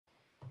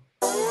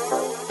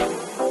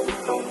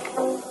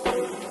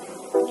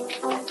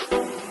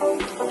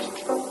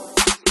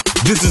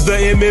This is the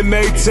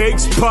MMA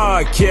Takes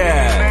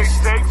Podcast.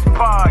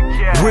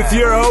 With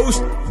your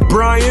host,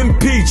 Brian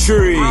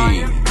Petrie.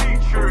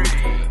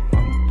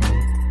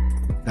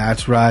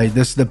 That's right.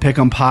 This is the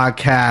Pick'em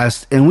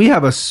Podcast, and we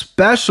have a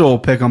special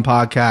Pick'em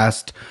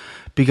Podcast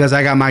because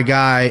I got my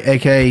guy,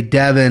 aka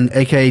Devin,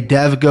 aka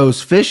Dev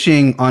Goes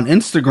Fishing on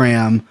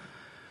Instagram,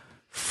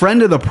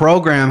 friend of the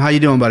program. How you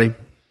doing, buddy?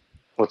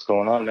 What's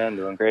going on, man?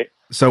 Doing great.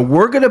 So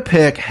we're gonna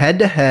pick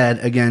head-to-head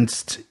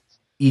against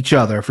each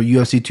other for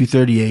UFC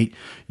 238.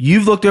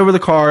 You've looked over the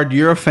card.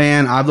 You're a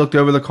fan. I've looked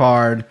over the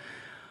card.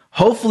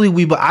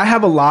 Hopefully, I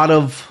have a lot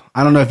of.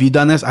 I don't know if you've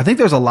done this. I think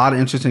there's a lot of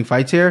interesting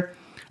fights here.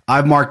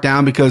 I've marked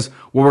down because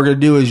what we're going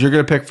to do is you're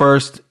going to pick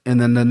first, and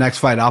then the next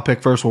fight I'll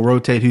pick first. We'll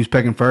rotate who's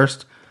picking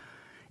first.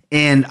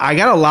 And I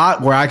got a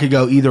lot where I could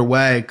go either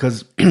way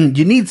because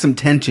you need some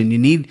tension. You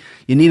need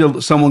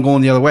someone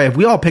going the other way. If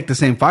we all pick the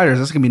same fighters,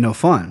 that's going to be no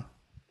fun.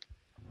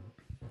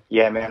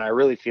 Yeah, man, I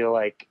really feel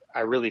like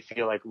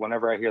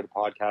whenever I hear the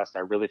podcast, I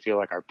really feel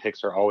like our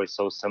picks are always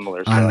so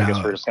similar. So I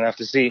guess we're just going to have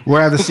to see.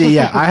 We'll have to see.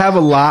 Yeah, I have a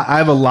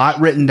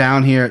lot written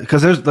down here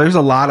because there's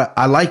a lot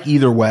I like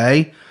either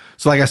way.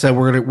 So like I said,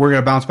 we're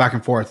gonna bounce back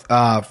and forth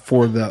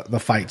for the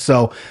fight.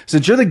 So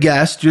since you're the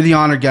guest, you're the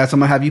honored guest, I'm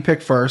gonna have you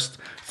pick first.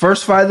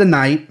 First fight of the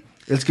night,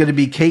 it's gonna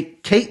be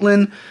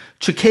Katlyn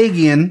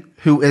Chookagian,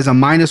 who is a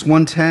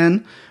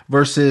 -110,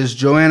 versus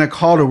Jojo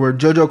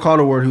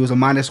Calderwood, who is a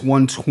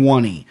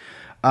 -120.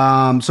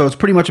 So it's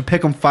pretty much a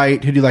pick'em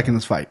fight. Who do you like in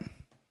this fight?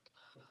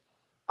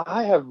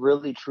 I have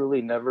really,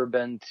 truly never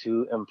been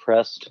too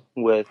impressed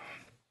with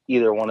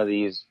either one of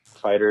these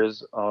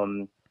fighters.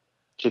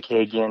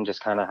 Chookagian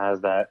just kind of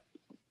has that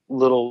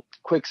little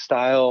quick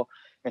style,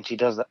 and she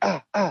does the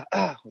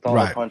with all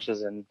the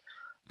punches, and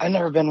I've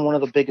never been one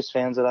of the biggest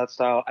fans of that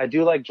style. I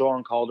do like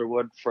Joanne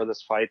Calderwood for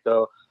this fight,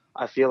 though.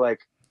 I feel like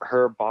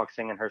her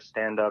boxing and her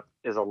stand-up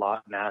is a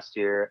lot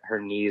nastier.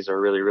 Her knees are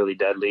really, really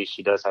deadly.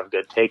 She does have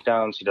good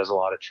takedowns. She does a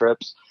lot of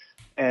trips,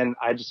 and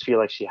I just feel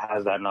like she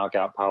has that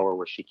knockout power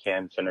where she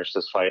can finish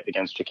this fight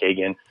against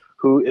Chookagian,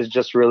 who is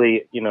just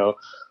really,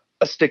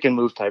 a stick and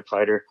move type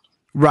fighter.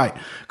 Right.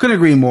 Couldn't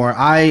agree more.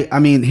 I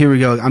mean, here we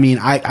go. I mean,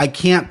 I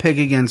can't pick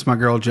against my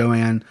girl,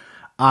 Joanne.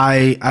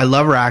 I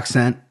love her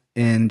accent,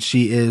 and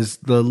she is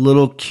the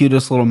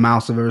cutest little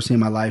mouse I've ever seen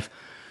in my life.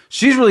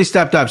 She's really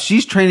stepped up.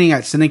 She's training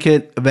at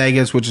Syndicate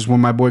Vegas, which is where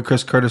my boy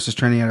Chris Curtis is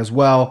training at as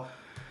well.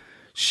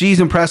 She's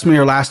impressed me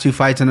her last two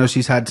fights. I know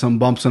she's had some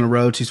bumps in the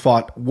road. She's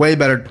fought way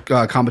better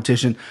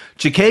competition.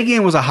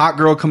 Chookagian was a hot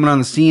girl coming on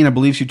the scene. I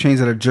believe she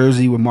trains out of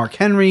Jersey with Mark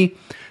Henry.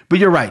 But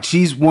you're right.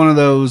 She's one of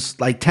those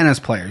like tennis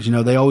players.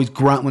 They always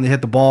grunt when they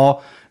hit the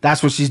ball.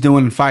 That's what she's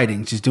doing in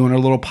fighting. She's doing her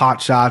little pot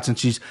shots,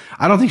 and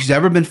I don't think she's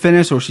ever been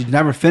finished, or she's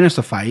never finished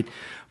a fight.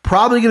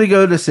 Probably going to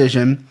go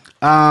decision.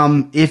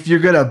 If you're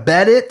going to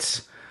bet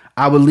it,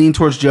 I would lean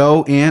towards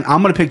Joanne.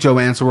 I'm going to pick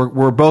Joanne, so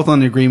we're both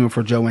on the agreement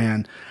for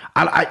Joanne.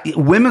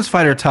 Women's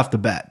fight are tough to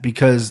bet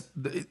because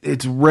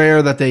it's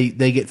rare that they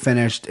get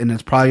finished, and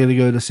it's probably going to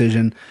go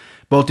decision.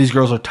 Both these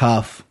girls are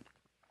tough.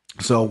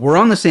 So we're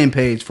on the same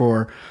page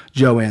for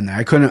Joanne there.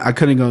 I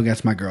couldn't go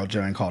against my girl,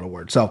 Joanne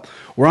Calderwood. So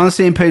we're on the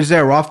same page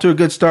there. We're off to a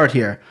good start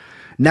here.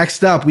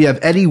 Next up, we have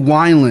Eddie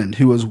Wineland,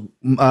 who was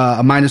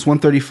a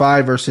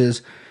 -135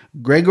 versus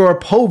Gregor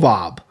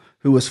Povov,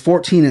 who was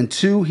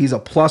 14-2. He's a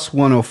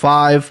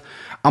 +105.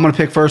 I'm going to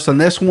pick first on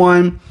this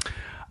one.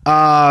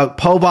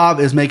 Povov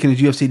is making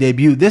his UFC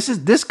debut.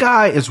 This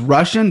guy is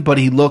Russian, but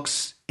he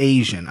looks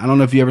Asian. I don't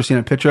know if you've ever seen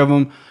a picture of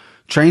him.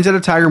 Trains at a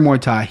Tiger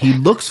Muay Thai. He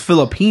looks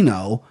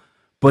Filipino,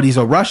 but he's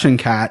a Russian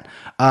cat.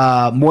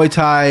 Muay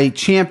Thai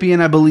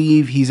champion, I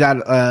believe. He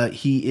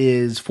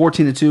is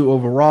 14-2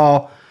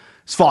 overall.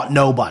 He's fought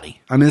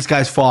nobody. I mean, this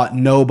guy's fought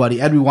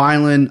nobody. Eddie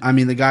Wineland, I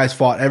mean, the guy's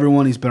fought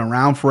everyone. He's been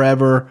around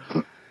forever.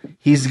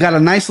 He's got a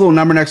nice little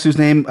number next to his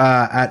name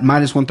at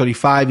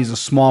 -135. He's a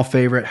small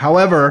favorite.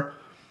 However,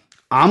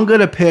 I'm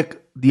going to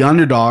pick the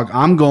underdog.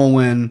 I'm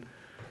going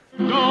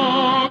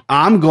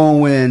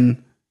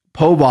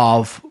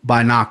Povov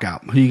by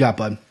knockout. Who you got,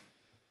 bud?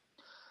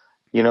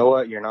 You know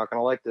what? You're not going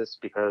to like this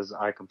because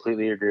I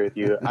completely agree with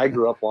you. I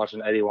grew up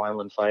watching Eddie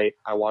Wineland fight.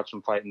 I watched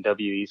him fight in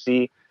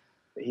WEC.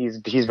 He's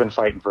been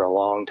fighting for a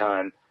long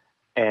time.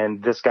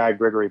 And this guy,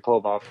 Grigory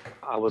Povov,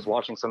 I was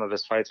watching some of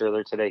his fights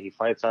earlier today. He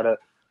fights out of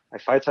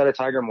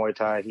Tiger Muay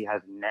Thai. He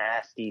has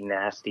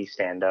nasty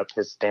stand-up.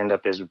 His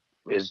stand-up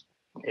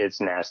is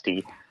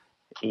nasty.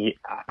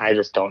 I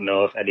just don't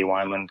know if Eddie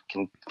Wineland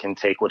can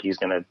take what he's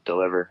going to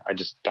deliver. I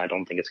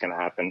don't think it's going to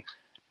happen.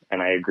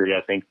 And I agree.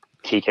 I think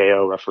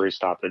TKO, referee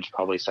stoppage,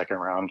 probably second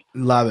round.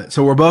 Love it.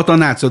 So we're both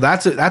on that. So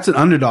that's an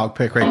underdog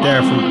pick right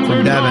there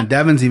from Devin.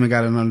 Devin's even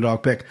got an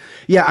underdog pick.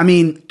 Yeah, I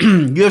mean,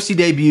 UFC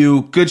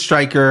debut, good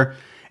striker.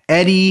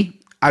 Eddie,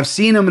 I've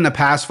seen him in the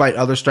past fight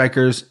other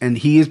strikers, and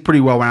he is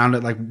pretty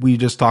well-rounded. Like we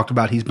just talked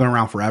about, he's been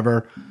around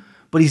forever.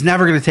 But he's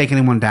never going to take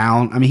anyone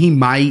down. I mean, he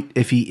might,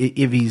 if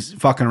he's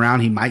fucking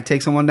around, he might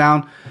take someone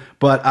down.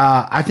 But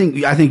I think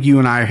you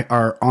and I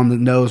are on the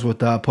nose with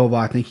Povov.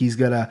 I think he's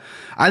gonna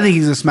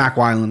smack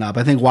Wineland up.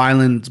 I think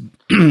Wineland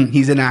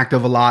he's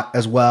inactive a lot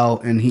as well,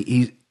 and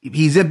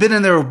he's been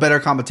in there with better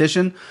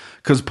competition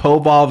because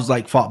Povov's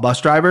like fought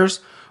bus drivers,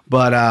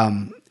 but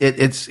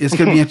it's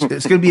gonna be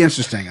it's gonna be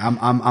interesting.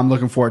 I'm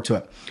looking forward to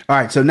it. All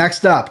right, so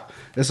next up,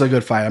 this is a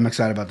good fight. I'm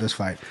excited about this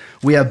fight.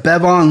 We have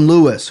Bevon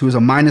Lewis, who is a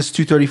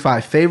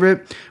 -235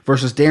 favorite,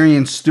 versus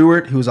Darian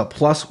Stewart, who is a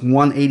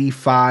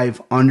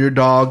 +185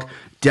 underdog.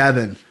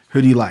 Devin,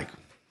 who do you like?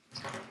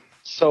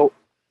 So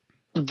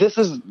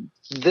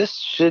this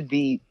should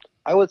be,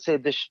 I would say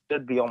this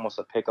should be almost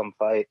a pick'em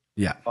fight.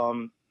 Yeah.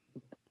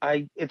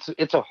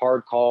 It's a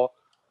hard call.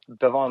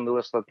 Bevon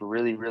Lewis looked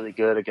really, really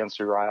good against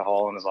Uriah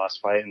Hall in his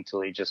last fight until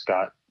he just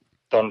got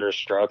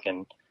thunderstruck,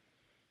 and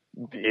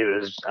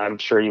I'm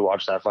sure you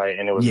watched that fight,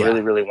 and it was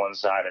really, really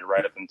one-sided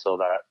right up until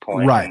that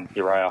point. Right. And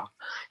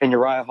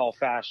Uriah Hall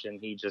fashion,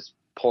 he just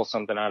pulls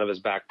something out of his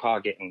back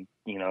pocket, and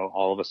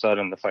all of a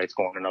sudden the fight's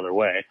going another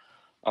way.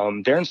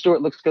 Darren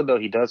Stewart looks good though.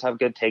 He does have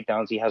good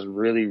takedowns. He has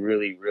really,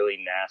 really,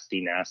 really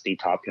nasty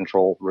top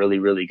control. Really,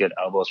 really good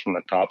elbows from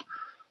the top.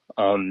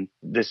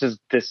 This is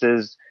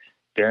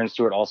Darren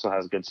Stewart also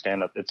has good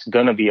stand-up. It's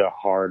gonna be a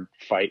hard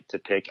fight to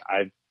pick.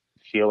 I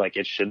feel like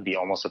it should be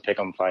almost a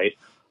pick'em fight.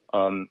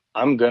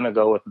 I'm gonna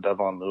go with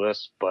Bevon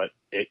Lewis, but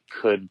it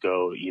could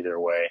go either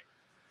way.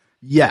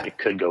 Yeah, it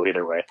could go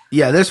either way.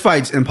 Yeah, this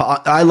fight's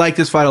I like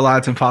this fight a lot.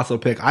 It's impossible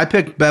to pick. I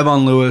picked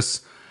Bevon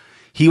Lewis.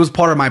 He was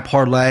part of my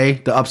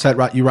parlay, the upset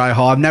Uriah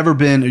Hall. I've never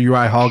been a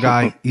Uriah Hall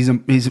guy.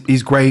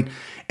 He's great,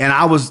 and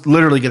I was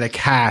literally gonna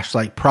cash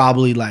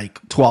probably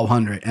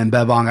 1,200, and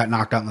Bevon got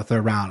knocked out in the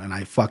third round, and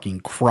I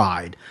fucking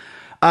cried.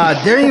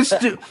 Darian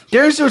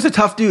Stewart's a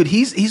tough dude.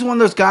 He's one of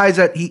those guys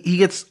that he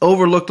gets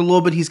overlooked a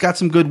little bit. He's got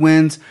some good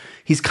wins.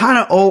 He's kind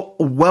of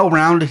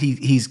well-rounded.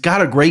 He's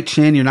got a great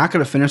chin. You're not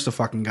going to finish the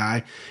fucking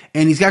guy.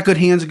 And he's got good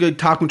hands and good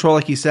top control,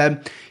 like you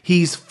said.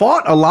 He's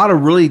fought a lot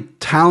of really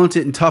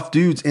talented and tough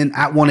dudes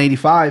at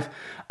 185.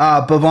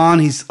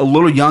 Bevon, he's a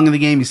little young in the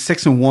game. He's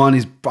 6-1.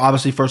 He's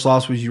obviously first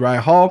loss was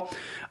Uriah Hall.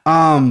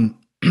 I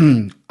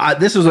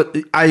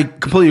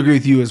completely agree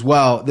with you as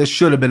well. This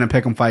should have been a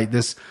pick'em fight.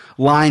 This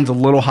line's a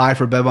little high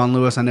for Bevon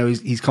Lewis. I know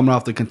he's coming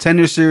off the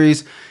Contender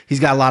Series. He's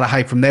got a lot of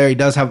hype from there. He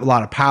does have a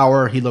lot of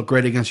power. He looked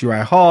great against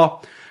Uriah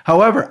Hall.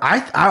 However,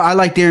 I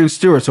like Darren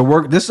Stewart.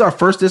 So this is our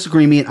first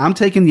disagreement. I'm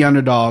taking the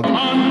underdog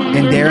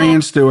and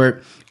Darian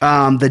Stewart.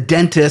 The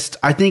dentist,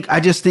 I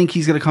just think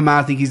he's going to come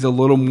out. I think he's a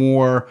little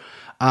more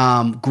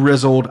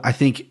grizzled. I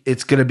think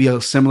it's going to be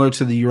similar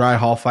to the Uriah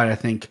Hall fight. I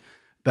think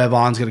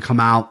Bevon's going to come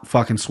out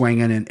fucking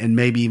swinging and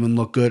maybe even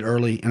look good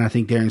early. And I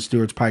think Darian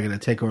Stewart's probably going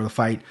to take over the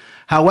fight.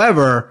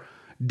 However,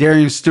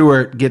 Darian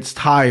Stewart gets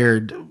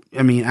tired,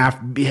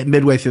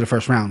 midway through the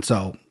first round.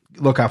 So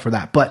look out for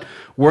that. But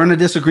we're in a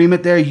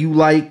disagreement there. You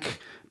like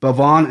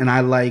Bevon and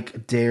I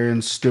like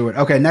Darian Stewart.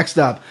 Okay, next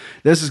up.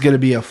 This is going to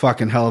be a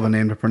fucking hell of a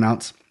name to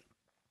pronounce.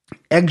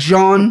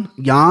 Egjeon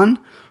Yan.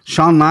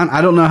 Sean Lan,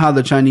 I don't know how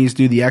the Chinese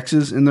do the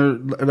X's in their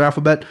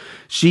alphabet.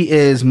 She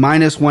is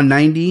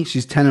 -190.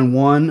 She's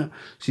 10-1.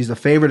 She's a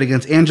favorite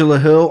against Angela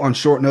Hill on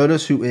short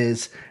notice, who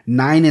is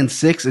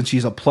 9-6, and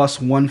she's a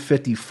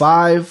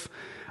 +155.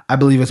 I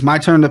believe it's my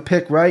turn to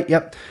pick, right?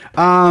 Yep.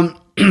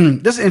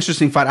 This is an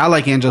interesting fight. I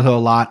like Angela Hill a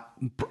lot.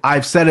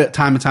 I've said it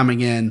time and time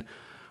again.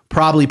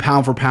 Probably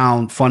pound for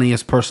pound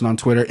funniest person on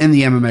Twitter in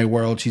the MMA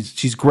world.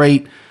 She's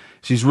great.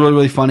 She's really,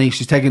 really funny.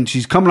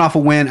 She's coming off a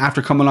win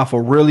after coming off a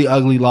really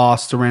ugly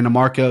loss to Randa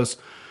Marcos.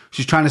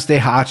 She's trying to stay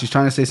hot. She's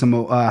trying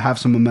to have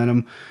some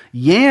momentum.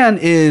 Yan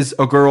is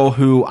a girl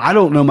who I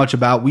don't know much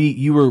about.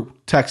 You were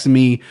texting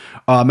me,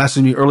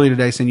 messaging me earlier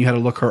today saying you had to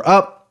look her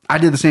up. I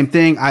did the same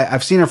thing.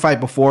 I've seen her fight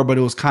before, but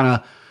it was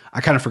I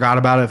kind of forgot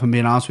about it, if I'm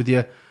being honest with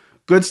you.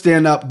 Good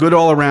stand-up, good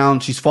all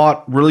around. She's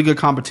fought really good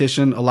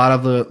competition. A lot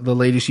of the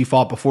ladies she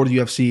fought before the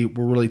UFC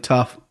were really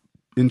tough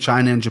in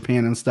China and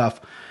Japan and stuff.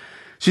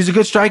 She's a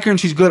good striker and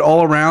she's good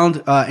all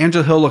around.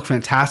 Angela Hill looked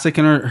fantastic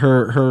in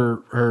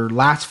her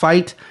last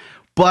fight,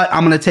 but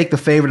I'm going to take the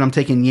favorite. I'm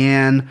taking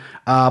Yan,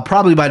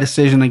 probably by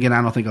decision. Again, I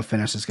don't think a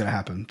finish is going to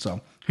happen. So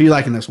who are you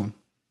liking this one?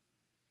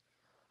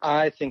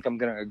 I think I'm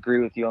going to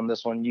agree with you on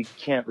this one. You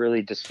can't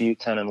really dispute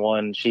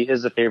 10-1. She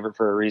is a favorite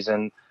for a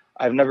reason.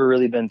 I've never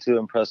really been too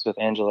impressed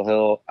with Angela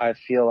Hill. I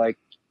feel like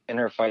in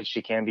her fight,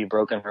 she can be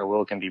broken. Her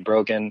will can be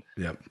broken.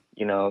 Yep.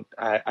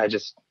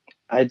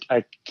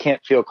 I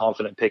can't feel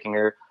confident picking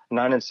her.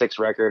 9-6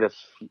 record.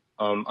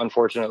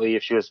 Unfortunately,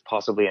 if she was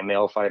possibly a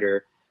male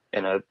fighter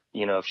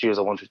if she was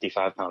a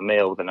 155-pound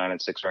male with a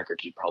 9-6 record,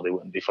 she probably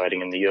wouldn't be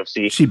fighting in the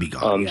UFC. She'd be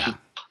gone. Yeah.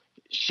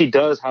 She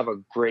does have a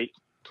great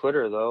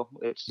Twitter though.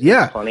 It's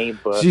funny,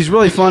 but she's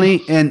really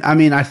funny. And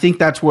I think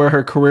that's where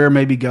her career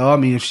maybe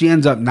go. If she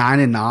ends up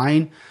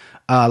 9-9,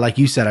 like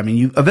you said,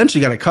 you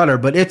eventually got to cut her,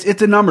 but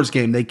it's a numbers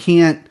game.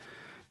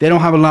 They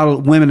don't have a lot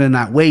of women in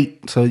that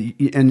weight. So,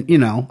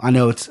 I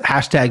know it's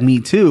 #me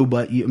too,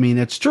 but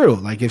it's true.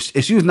 Like if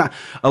she was not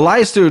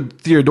Elias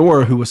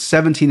Theodora, who was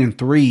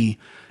 17-3,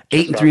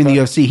 8-3 in the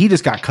UFC, he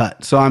just got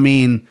cut. So,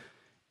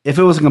 if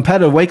it was a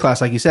competitive weight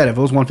class, like you said, if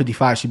it was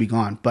 155, she'd be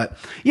gone. But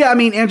yeah,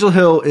 Angela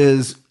Hill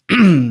is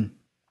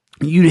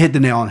You hit the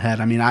nail on the head.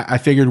 I mean, I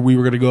figured we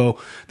were going to go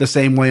the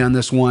same way on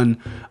this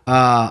one.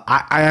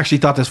 I actually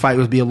thought this fight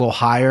would be a little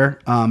higher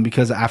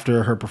because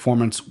after her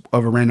performance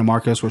over Randa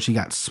Marcos, where she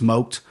got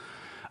smoked,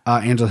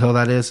 Angela Hill,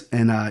 that is,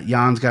 and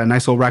Jan's got a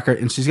nice little record,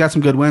 and she's got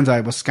some good wins.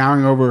 I was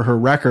scouring over her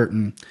record,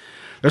 and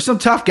there's some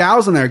tough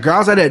gals in there.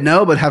 Girls I didn't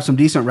know, but have some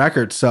decent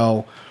records.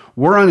 So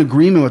we're in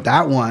agreement with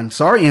that one.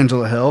 Sorry,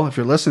 Angela Hill, if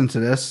you're listening to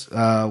this.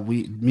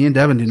 Me and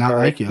Devin do not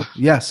like you.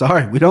 Yeah,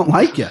 sorry, we don't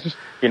like you.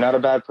 You're not a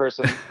bad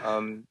person.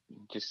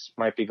 Just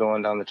might be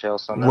going down the Chael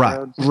Sonnen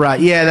road. Right.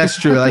 Yeah, that's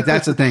true. Like,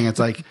 that's the thing. It's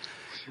like,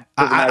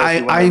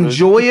 I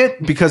enjoy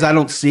it because I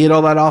don't see it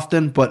all that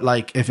often. But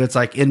like, if it's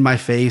like in my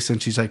face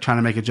and she's like trying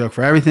to make a joke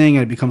for everything,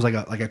 and it becomes like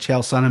a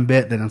Chael Sonnen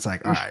bit, then it's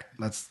like, all right,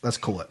 let's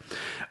cool it.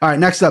 All right,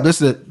 next up,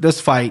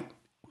 this fight.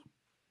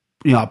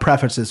 You know, I'll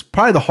preface this,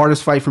 probably the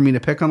hardest fight for me to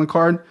pick on the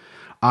card.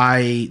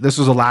 This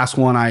was the last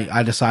one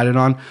I decided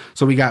on.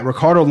 So we got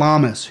Ricardo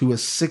Lamas, who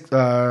is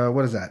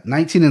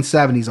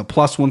 19-7. He's a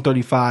plus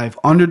 135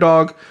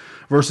 underdog,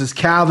 versus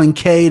Calvin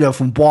Kattar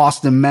from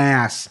Boston,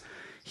 Mass.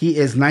 He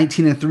is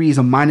 19-3. He's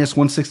a minus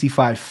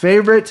 165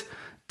 favorite.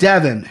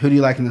 Devin, who do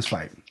you like in this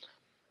fight?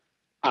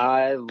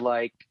 I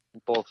like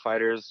both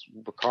fighters.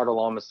 Ricardo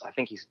Lamas, I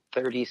think he's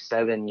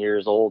 37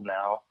 years old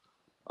now,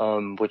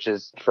 which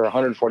is, for a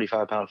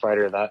 145-pound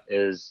fighter,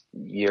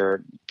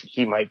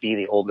 he might be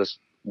the oldest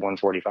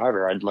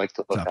 145er. I'd like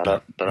to look that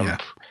up, but I'm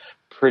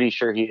pretty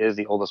sure he is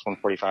the oldest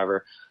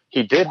 145er.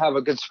 He did have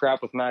a good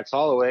scrap with Max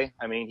Holloway.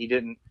 I mean, he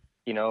didn't,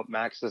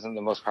 Max isn't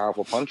the most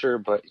powerful puncher,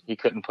 but he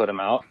couldn't put him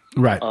out.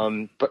 Right.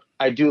 But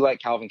I do like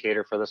Calvin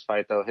Kattar for this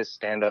fight, though. His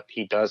stand-up,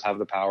 he does have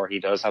the power. He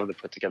does have the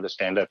put-together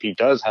stand-up.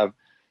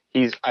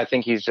 I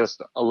think he's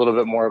just a little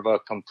bit more of a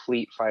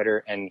complete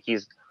fighter, and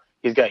he's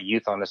got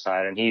youth on his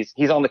side, and he's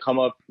on the come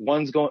up.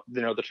 One's going,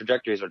 the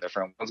trajectories are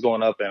different. One's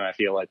going up, and I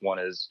feel like one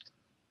is,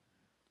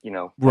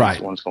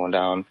 right. One's going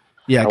down.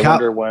 Yeah. I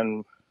wonder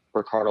when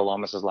Ricardo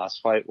Lamas'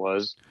 last fight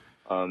was.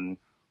 I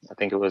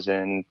think it was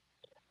in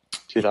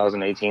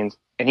 2018,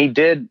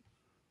 and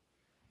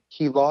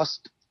he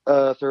lost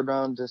a third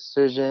round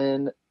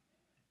decision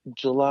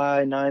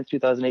July 9th,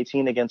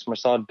 2018 against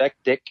Mirsad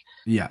Bektic.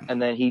 Yeah.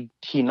 And then he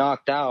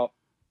knocked out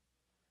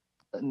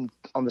on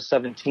the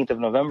 17th of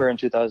November in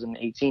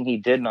 2018. He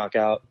did knock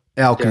out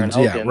Elkins.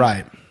 Yeah,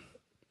 right.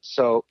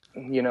 So,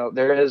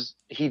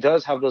 he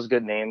does have those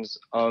good names.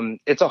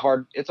 It's a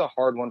hard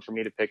one for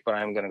me to pick, but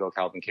I'm going to go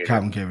Calvin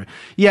Kattar.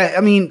 Yeah,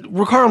 I mean,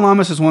 Ricardo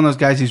Lamas is one of those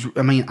guys.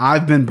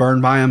 I've been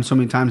burned by him so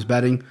many times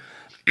betting.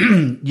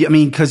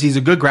 Because he's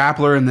a good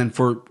grappler, and then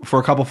for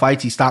a couple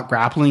fights, he stopped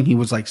grappling. He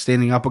was like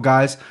standing up with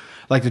guys.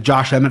 Like the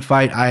Josh Emmett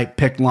fight, I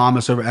picked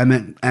Lamas over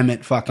Emmett.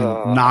 Emmett fucking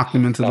knocked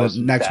him into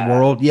the next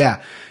world.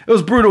 Yeah, it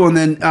was brutal. And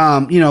then,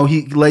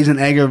 he lays an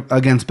egg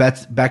against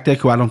Bektic,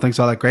 who I don't think's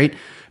all that great.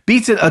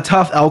 Beats a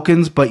tough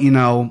Elkins, but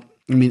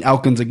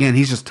Elkins, again,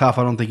 he's just tough.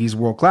 I don't think he's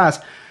world class.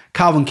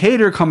 Calvin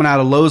Kattar, coming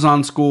out of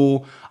Lausanne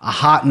School, a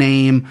hot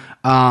name.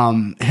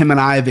 Him and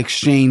I have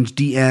exchanged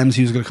DMs.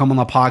 He was going to come on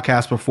the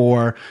podcast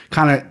before.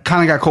 Kind of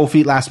got cold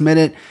feet last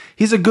minute.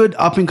 He's a good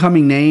up and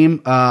coming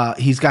name.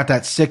 He's got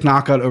that sick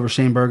knockout over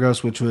Shane Burgos,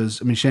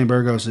 Shane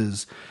Burgos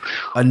is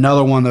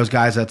another one of those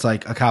guys that's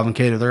like a Calvin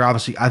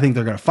Kattar. I think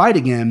they're going to fight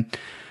again.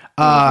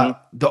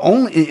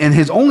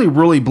 His only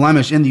really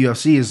blemish in the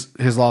UFC is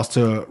his loss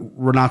to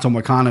Renato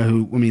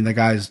Moicano,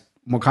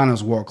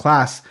 Moicano's world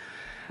class.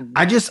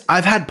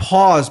 I've had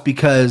pause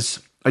because,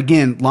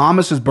 again,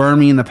 Lamas has burned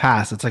me in the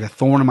past. It's like a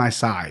thorn in my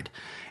side.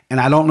 And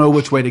I don't know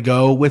which way to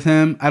go with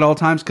him at all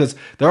times, because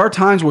there are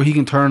times where he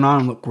can turn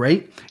on and look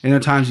great, and there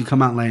are times he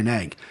come out and lay an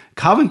egg.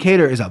 Calvin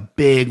Kattar is a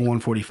big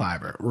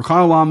 145er.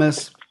 Ricardo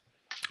Lamas,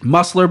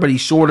 muscular, but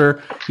he's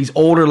shorter. He's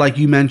older, like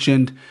you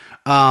mentioned.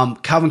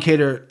 Calvin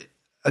Kattar,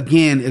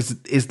 again,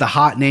 is the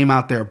hot name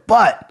out there.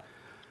 But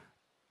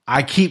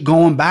I keep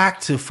going back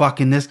to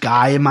fucking this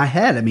guy in my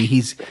head.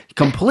 He's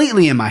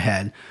completely in my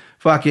head.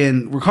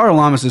 Fucking Ricardo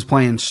Lamas is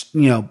playing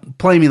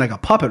me like a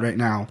puppet right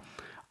now.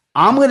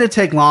 I'm going to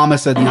take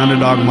Lamas at the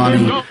underdog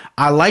money.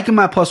 I like him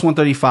at plus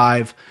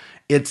 135.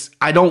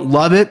 I don't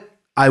love it.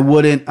 I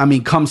wouldn't.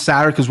 Come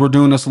Saturday, because we're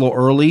doing this a little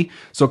early.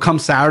 So come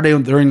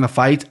Saturday during the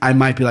fight, I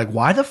might be like,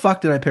 why the fuck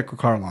did I pick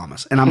Ricardo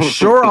Lamas? And I'm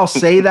sure I'll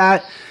say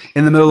that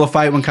in the middle of the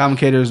fight when Calvin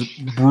Kattar is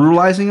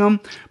brutalizing him.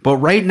 But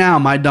right now,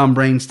 my dumb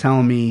brain's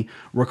telling me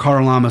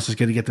Ricardo Lamas is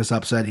going to get this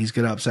upset. He's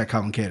going to upset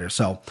Calvin Kattar.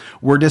 So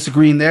we're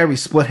disagreeing there. We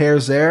split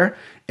hairs there.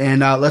 And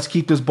let's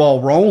keep this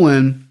ball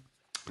rolling.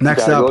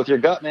 Next gotta up, go with your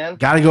gut, man.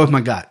 Got to go with my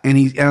gut. And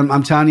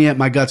I'm telling you,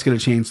 my gut's going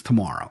to change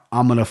tomorrow.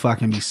 I'm going to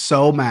fucking be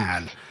so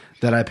mad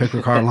that I picked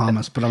Ricardo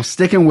Lamas. But I'm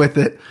sticking with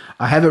it.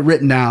 I have it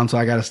written down, so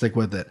I got to stick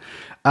with it.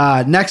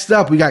 Next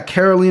up, we got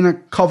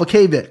Karolina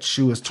Kowalkiewicz,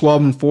 who is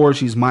 12-4.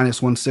 She's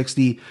minus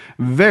 160.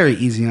 Very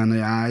easy on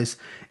the eyes.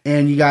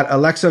 And you got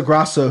Alexa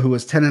Grasso, who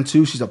is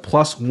 10-2. She's a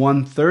plus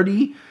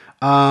 130.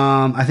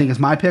 I think it's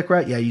my pick,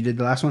 right? Yeah, you did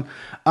the last one.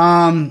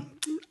 I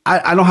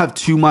don't have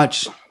too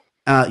much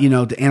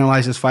to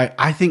analyze this fight.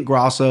 I think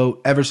Grasso,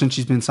 ever since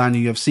she's been signed to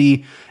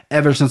UFC,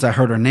 ever since I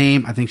heard her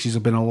name, I think she's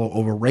been a little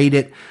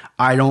overrated.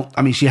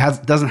 She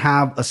doesn't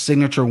have a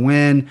signature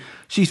win.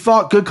 She's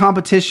fought good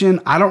competition.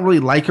 I don't really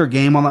like her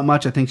game all that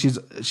much. I think she's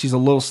a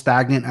little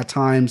stagnant at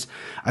times.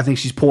 I think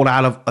she's pulled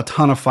out of a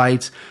ton of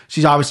fights.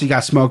 She's obviously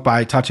got smoked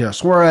by Tatiana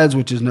Suarez,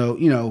 which is not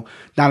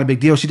a big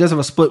deal. She does have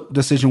a split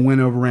decision win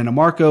over Randa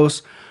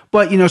Marcos,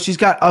 but she's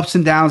got ups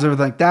and downs,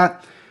 everything like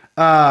that.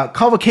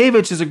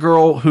 Kovacevic is a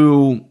girl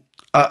who,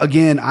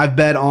 again, I've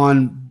bet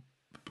on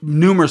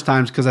numerous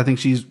times because I think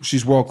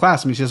she's world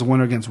class. I mean, she has a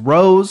winner against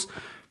Rose.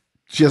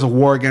 She has a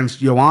war against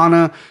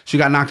Joanna. She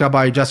got knocked out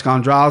by Jessica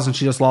Andrade, and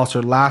she just lost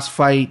her last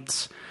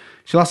fight.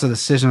 She lost a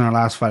decision in her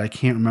last fight. I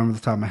can't remember the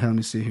top of my head. Let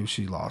me see who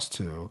she lost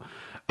to.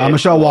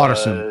 Michelle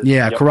Waterson.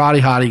 Yeah, yep. Karate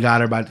Hottie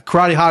got her, but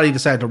Karate Hottie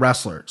decided to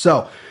wrestle her.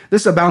 So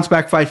this is a bounce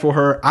back fight for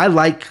her. I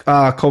like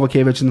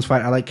Kovacevic in this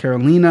fight. I like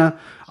Carolina.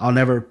 I'll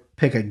never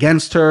pick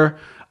against her.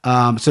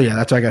 That's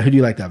what I got. Who do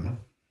you like, Devin?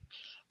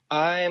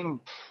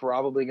 I'm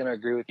probably going to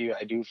agree with you.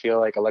 I do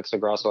feel like Alexa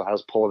Grasso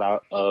has pulled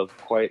out of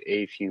quite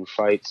a few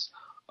fights.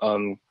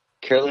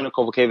 Carolina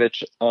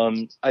Kovacevic,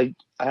 I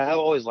have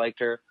always liked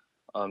her.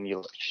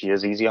 She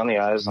is easy on the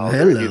eyes. I'll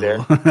agree with you there.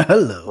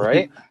 Hello.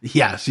 Right?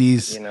 Yeah,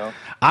 she's.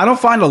 I don't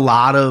find a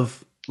lot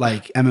of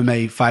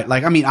MMA fight.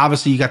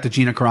 Obviously you got the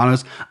Gina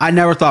Carano's. I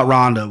never thought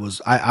Ronda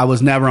was. I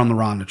was never on the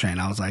Ronda train.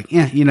 I was like,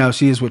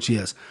 she is what she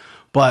is.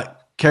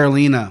 But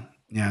Carolina,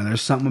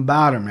 there's something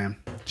about her, man.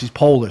 She's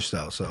Polish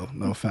though, so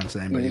no offense to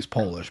anybody who's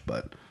Polish,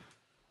 but.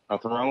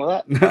 Nothing wrong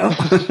with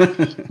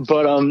that.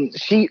 But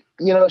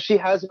she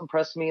has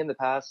impressed me in the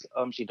past.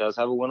 She does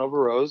have a win over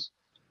Rose,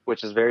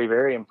 which is very,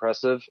 very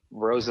impressive.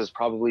 Rose is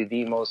probably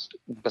the most,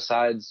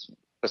 besides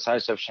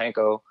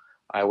Shevchenko,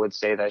 I would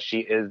say that she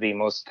is the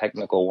most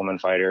technical woman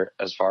fighter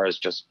as far as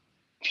just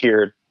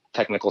pure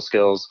technical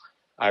skills.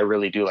 I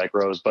really do like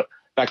Rose. But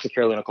back to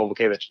Carolina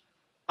Kovacevic.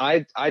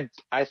 I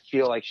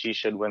feel like she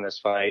should win this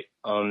fight.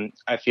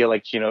 I feel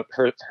like,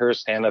 her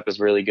stand-up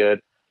is really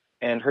good.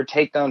 And her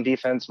takedown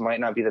defense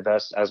might not be the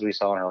best, as we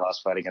saw in her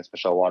last fight against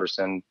Michelle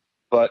Waterson,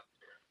 but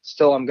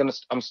still,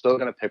 I'm still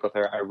gonna pick with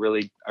her. I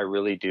really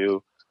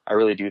do. I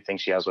really do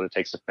think she has what it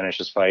takes to finish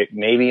this fight.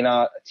 Maybe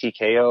not a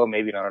TKO,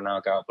 maybe not a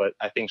knockout, but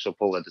I think she'll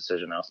pull the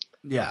decision out.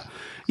 Yeah.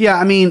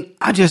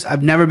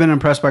 I've never been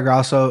impressed by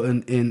Grasso,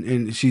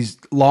 and she's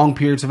long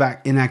periods of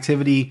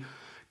inactivity.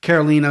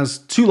 Carolina's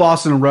 2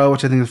 losses in a row,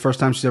 which I think is the first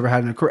time she's ever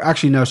had in a career.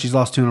 Actually, no, she's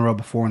lost 2 in a row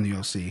before in the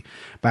UFC,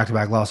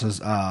 back-to-back losses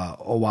a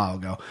while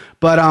ago.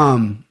 But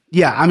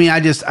I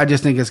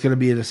just think it's going to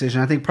be a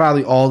decision. I think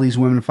probably all these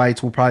women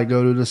fights will probably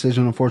go to a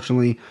decision,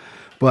 unfortunately.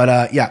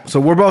 But so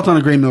we're both on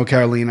agreement with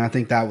Carolina. I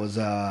think that was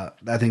a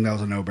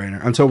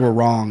no-brainer until we're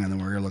wrong, and then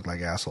we're going to look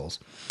like assholes.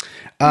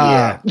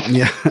 Yeah.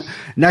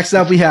 Next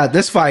up, we had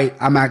this fight.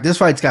 This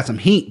fight's got some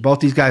heat. Both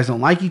these guys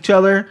don't like each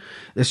other.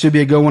 This should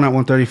be a good one at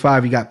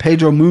 135. You got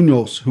Pedro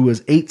Munoz, who is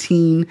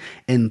 18-3.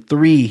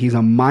 He's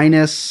a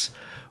minus.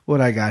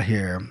 What I got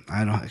here?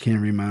 I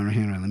can't read my own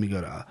hand. Let me go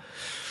to.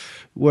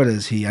 What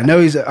is he? I know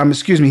he's.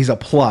 He's a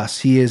plus.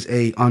 He is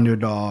a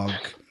underdog.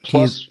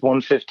 Plus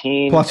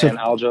 115, and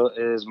Aljo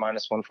is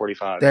minus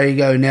 145. There you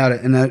go, nailed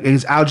it. And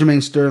it's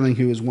Aljamain Sterling,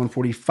 who is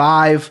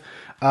 145.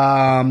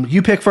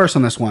 You pick first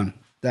on this one,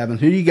 Devin.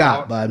 Who do you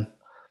got, bud?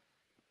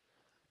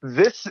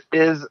 This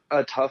is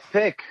a tough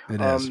pick.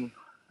 It is.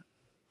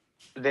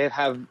 They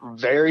have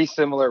very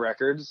similar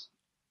records.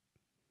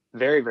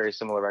 Very, very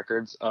similar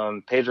records.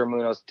 Pedro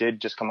Munoz did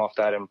just come off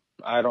that,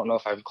 I don't know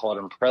if I'd call it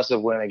an impressive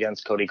win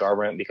against Cody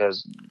Garbrandt,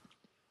 because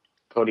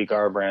Cody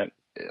Garbrandt,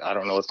 I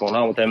don't know what's going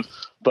on with him.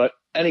 But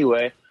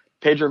anyway,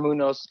 Pedro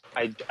Munoz,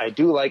 I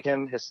do like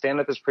him. His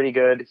stand-up is pretty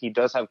good. He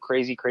does have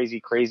crazy, crazy,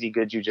 crazy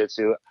good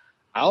jiu-jitsu.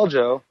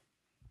 Aljo,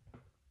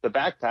 the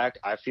backpack,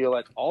 I feel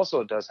like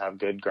also does have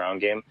good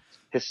ground game.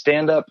 His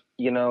stand-up,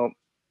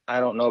 I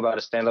don't know about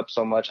his stand-up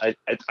so much.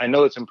 I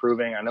know it's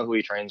improving. I know who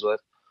he trains with.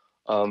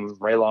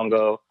 Ray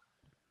Longo,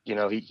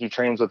 he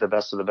trains with the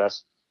best of the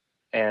best.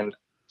 And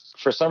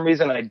for some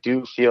reason, I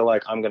do feel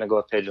like I'm going to go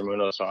with Pedro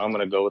Munoz, so I'm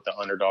going to go with the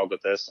underdog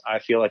with this. I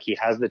feel like he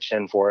has the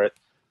chin for it.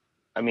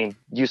 I mean,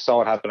 you saw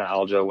what happened to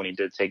Aljo when he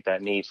did take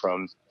that knee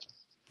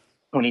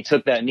when he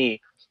took that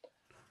knee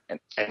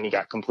and he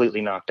got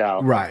completely knocked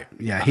out. Right.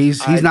 Yeah.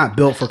 He's not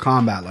built for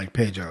combat like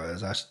Pedro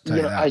is. I should tell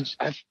you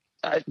that.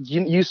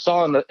 You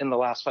saw in the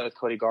last fight with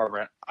Cody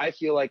Garbrandt, I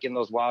feel like in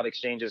those wild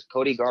exchanges,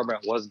 Cody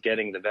Garbrandt was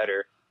getting the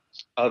better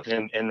of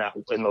him in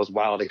those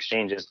wild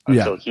exchanges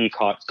until he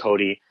caught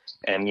Cody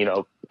and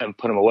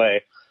put him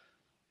away.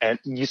 And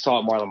you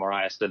saw what Marlon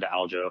Moraes did to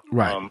Aljo.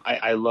 Right.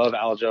 I love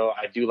Aljo.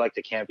 I do like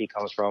the camp he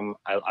comes from.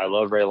 I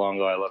love Ray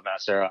Longo. I love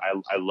Matt Serra.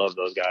 I love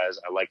those guys.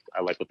 I like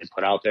what they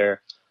put out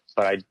there.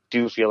 But I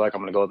do feel like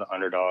I'm going to go with the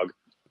underdog.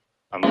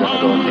 I'm going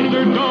to go with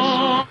Pedro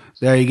Munoz.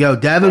 There you go.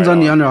 Devin's on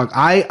the underdog.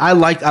 I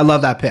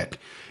love that pick.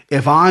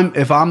 If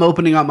I'm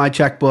opening up my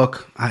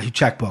checkbook,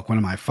 what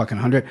am I, fucking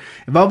 100?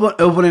 If I'm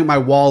opening my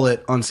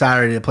wallet on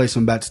Saturday to play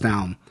some bets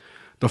down,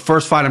 the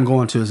first fight I'm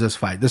going to is this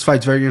fight. This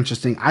fight's very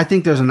interesting. I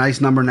think there's a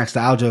nice number next to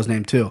Aljo's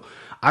name too.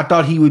 I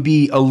thought he would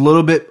be a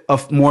little bit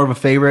more of a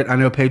favorite. I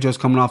know Pedro's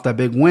coming off that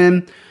big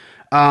win.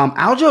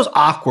 Aljo's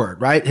awkward,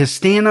 right? His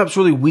stand-up's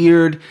really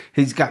weird.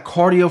 He's got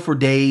cardio for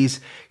days.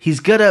 He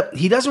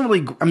doesn't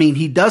really, I mean,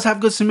 he does have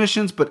good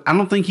submissions, but I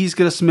don't think he's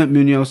going to submit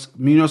Munoz.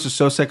 Munoz is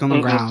so sick on the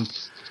ground.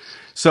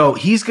 So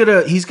he's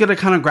gonna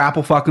kind of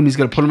grapple fuck him. He's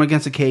gonna put him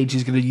against the cage.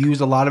 He's gonna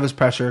use a lot of his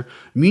pressure.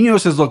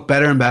 Munoz has looked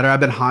better and better. I've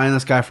been high on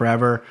this guy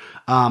forever.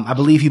 I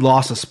believe he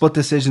lost a split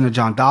decision to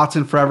John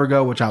Dodson forever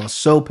ago, which I was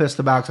so pissed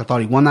about because I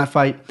thought he won that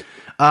fight.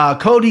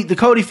 The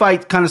Cody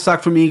fight kind of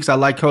sucked for me because I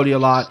like Cody a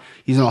lot.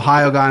 He's an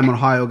Ohio guy. I'm an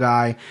Ohio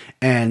guy.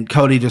 And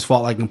Cody just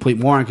fought like a complete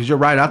moron because you're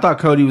right. I thought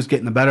Cody was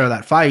getting the better of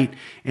that fight.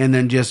 And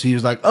then he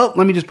was like, oh,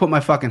 let me just put my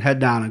fucking head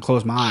down and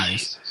close my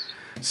eyes.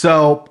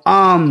 So,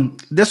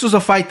 this was a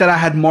fight that I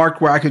had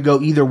marked where I could go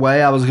either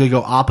way. I was going to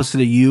go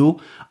opposite of you.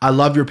 I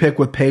love your pick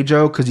with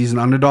Pedro because he's an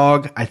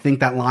underdog. I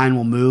think that line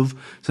will move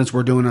since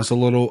we're doing this a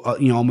little,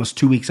 almost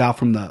 2 weeks out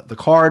from the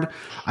card.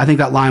 I think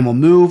that line will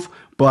move.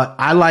 But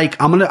I'm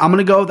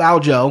gonna go with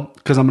Aljo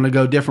because I'm gonna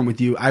go different with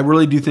you. I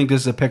really do think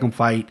this is a pick'em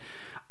fight.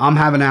 I'm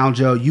having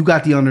Aljo. You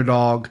got the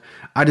underdog.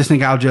 I just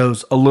think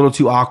Aljo's a little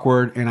too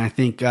awkward, and I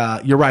think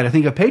you're right. I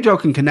think if Pedro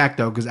can connect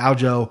though, because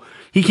Aljo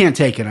he can't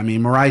take it. I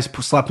mean,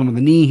 Moraes slept him with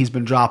the knee. He's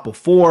been dropped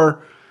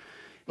before.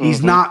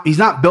 He's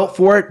not built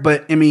for it,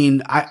 but I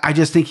mean, I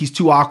just think he's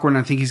too awkward, and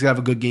I think he's gonna have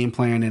a good game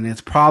plan, and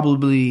it's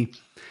probably.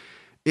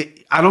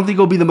 I don't think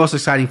it'll be the most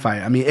exciting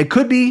fight. I mean, it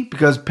could be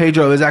because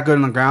Pedro is that good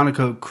on the ground. It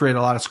could create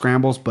a lot of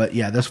scrambles. But,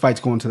 yeah, this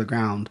fight's going to the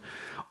ground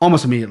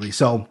almost immediately.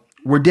 So,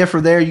 we're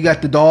different there. You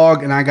got the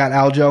dog, and I got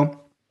Aljo.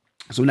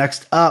 So,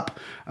 next up,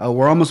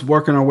 we're almost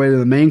working our way to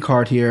the main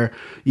card here.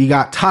 You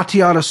got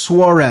Tatiana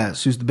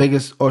Suarez, who's the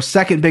biggest or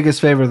second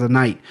biggest favorite of the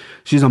night.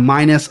 She's a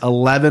minus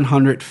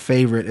 1,100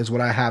 favorite is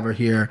what I have her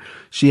here.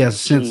 She has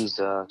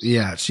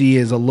she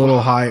is a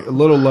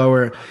little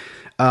lower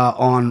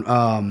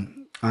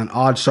on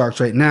Odd Sharks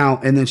right now.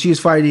 And then she's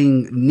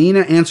fighting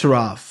Nina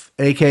Ansaroff,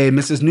 a.k.a.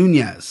 Mrs.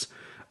 Nunez,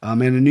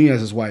 Amanda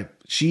Nunez's wife.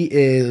 She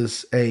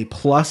is a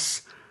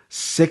plus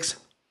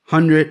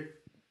 600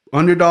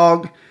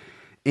 underdog.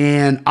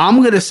 And I'm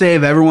going to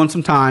save everyone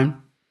some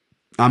time.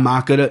 I'm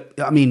not going to,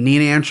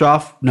 Nina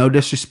Ansaroff, no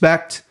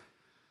disrespect.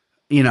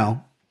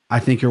 I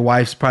think your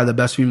wife's probably the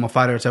best female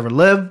fighter that's ever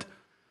lived.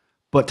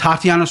 But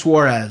Tatiana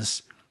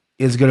Suarez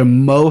is going to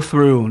mow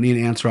through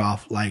Nina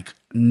Ansaroff like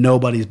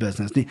nobody's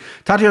business.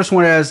 Tatiana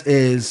Suarez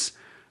is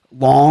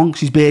long.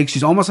 She's big.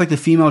 She's almost like the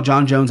female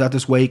John Jones at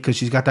this weight because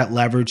she's got that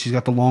leverage. She's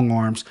got the long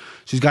arms.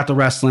 She's got the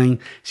wrestling.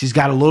 She's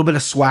got a little bit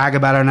of swag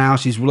about her now.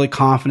 She's really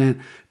confident.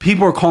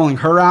 People are calling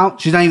her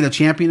out. She's not even the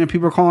champion, and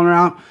people are calling her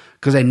out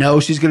because they know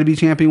she's going to be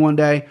champion one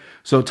day.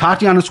 So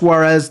Tatiana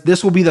Suarez,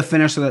 this will be the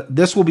finish.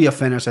 This will be a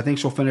finish. I think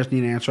she'll finish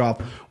Nina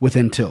Ansaroff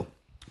within 2.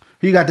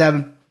 Who you got,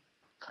 Devin?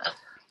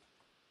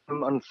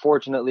 I'm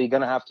unfortunately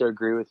going to have to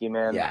agree with you,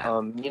 man.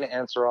 Yeah. Nina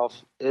Ansaroff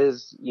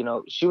is,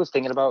 she was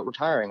thinking about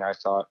retiring, I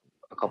thought,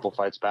 a couple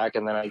fights back.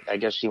 And then I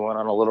guess she went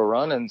on a little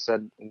run and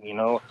said,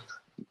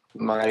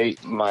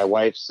 my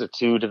wife's a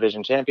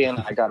 2-division champion.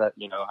 I gotta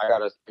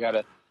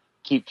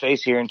keep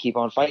face here and keep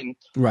on fighting.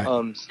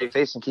 Right. Stay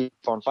face and keep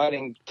on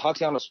fighting.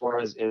 Tatiana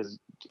Suarez is,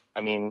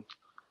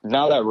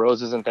 now that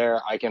Rose isn't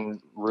there, I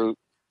can root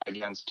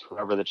against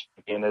whoever the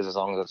champion is as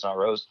long as it's not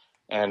Rose.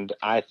 And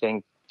I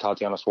think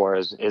Tatiana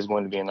Suarez is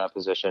going to be in that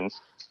position.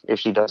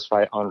 If she does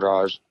fight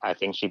Andrade, I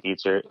think she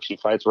beats her. If she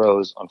fights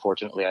Rose,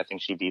 unfortunately, I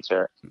think she beats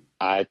her.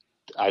 I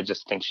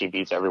just think she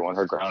beats everyone.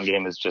 Her ground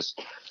game is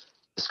just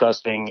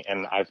disgusting,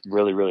 and I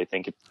really, really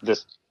think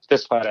this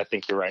fight, I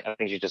think you're right. I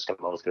think she's just going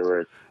to mow through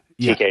her.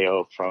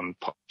 TKO from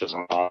punches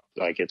on top.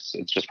 Like, it's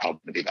just probably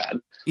going to be bad.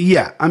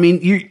 Yeah,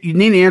 you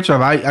need an answer.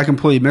 I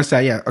completely missed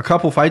that. Yeah, a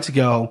couple fights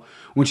ago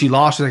when she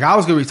lost, she's like, I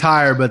was going to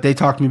retire, but they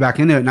talked me back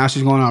into it. Now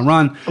she's going on a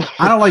run.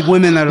 I don't like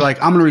women that are like,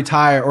 I'm going to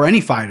retire, or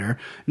any fighter,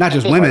 not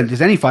just women,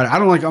 just any fighter. I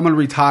don't like, I'm going to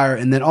retire,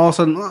 and then all of a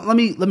sudden, let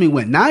me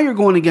win. Now you're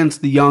going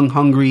against the young,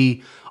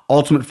 hungry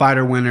Ultimate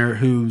Fighter winner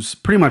who's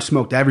pretty much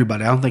smoked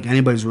everybody. I don't think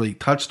anybody's really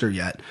touched her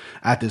yet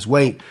at this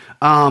weight.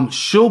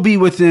 She'll be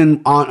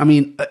within,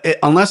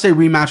 unless they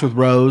rematch with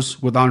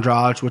Rose, with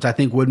Andrade, which I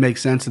think would make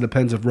sense. It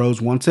depends if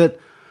Rose wants it.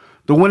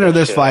 The winner of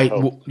this fight,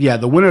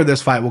 the winner of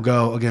this fight will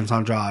go against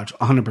Andrade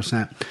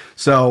 100%.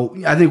 So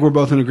I think we're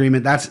both in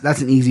agreement. That's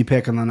an easy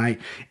pick on the night.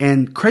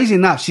 And crazy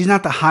enough, she's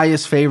not the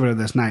highest favorite of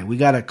this night. We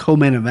got a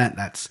co-main event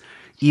that's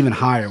even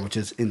higher, which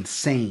is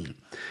insane.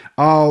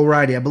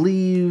 Alrighty, I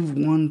believe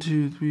 1,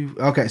 2, 3.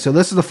 Okay, so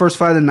this is the first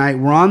fight of the night.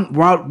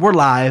 We're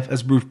live,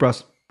 as Bruce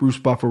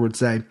Buffer would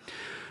say.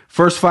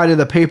 First fight of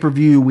the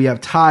pay-per-view, we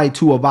have Tai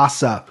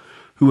Tuivasa,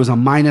 who is a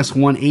minus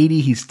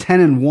 180. He's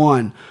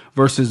 10-1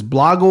 versus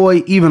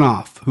Blagoy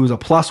Ivanov, who's a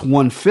plus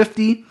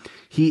 150.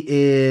 He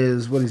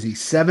is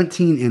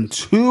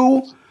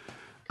 17-2.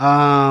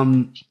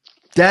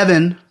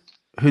 Devin,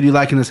 who do you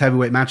like in this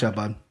heavyweight matchup,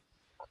 bud?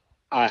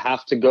 I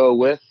have to go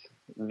with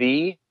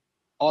the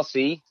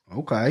Aussie.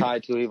 Okay. Tai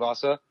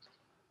Tuivasa.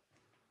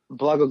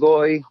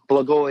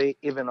 Blagoy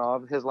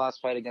Ivanov, his last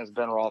fight against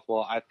Ben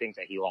Rothwell, I think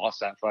that he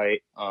lost that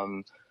fight.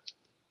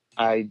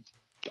 I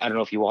I don't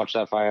know if you watched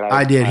that fight.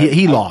 I did.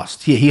 He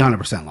lost. He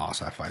 100% lost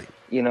that fight.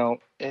 You know,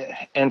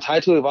 and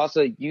Tai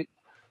Tuivasa,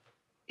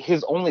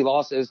 his only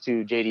loss is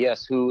to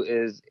JDS, who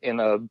is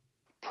in a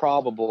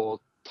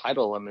probable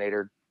title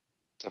eliminator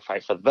to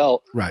fight for the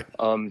belt. Right.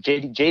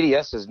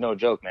 JDS is no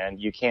joke, man.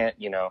 You can't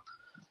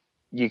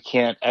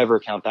ever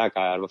count that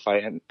guy out of a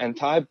fight. And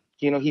Tai,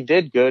 he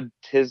did good.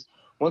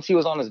 Once he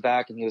was on his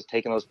back and he was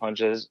taking those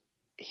punches,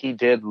 he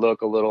did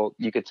look a little,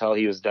 you could tell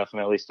he was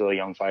definitely still a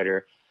young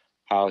fighter,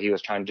 how he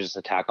was trying to just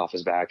attack off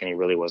his back and he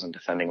really wasn't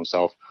defending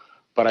himself.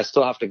 But I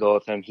still have to go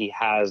with him.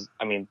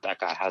 That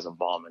guy has a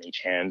bomb in each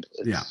hand.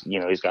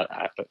 He's got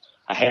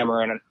a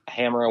hammer in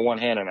one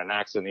hand and an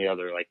axe in the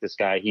other. Like, this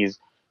guy, his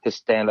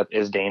stand-up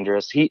is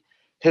dangerous.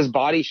 His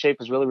body shape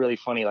is really, really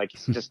funny. Like,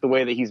 just the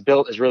way that he's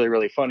built is really,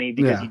 really funny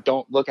because you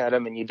don't look at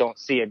him and you don't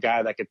see a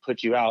guy that could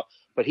put you out.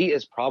 But he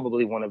is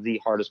probably one of the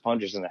hardest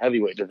punchers in the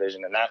heavyweight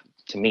division, and that,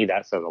 to me,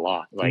 that says a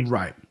lot. Like,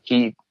 right.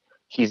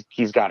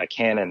 He's got a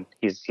cannon.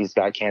 He's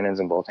got cannons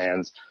in both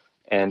hands,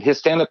 and his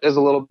stand-up is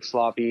a little bit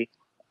sloppy.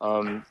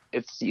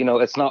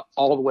 It's not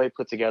all the way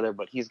put together,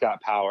 but he's got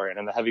power. And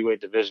in the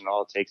heavyweight division,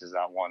 all it takes is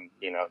that one,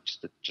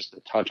 just a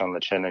touch on the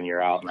chin and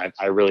you're out. And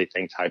I really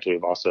think Tai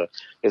Tuivasa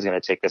is going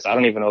to take this. I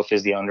don't even know if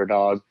he's the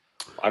underdog.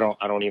 I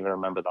don't even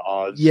remember the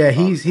odds. Yeah,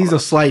 he's a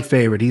slight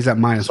favorite. He's at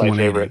minus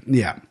 180.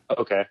 Yeah.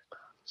 Okay.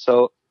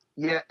 So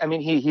yeah, I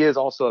mean, he is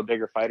also a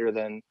bigger fighter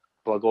than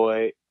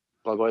Blagoy.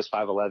 Blagoy's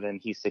 5'11".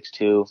 He's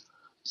 6'2",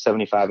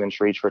 75-inch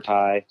reach for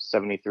Tai,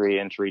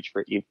 73-inch reach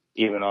for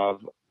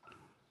Ivanov.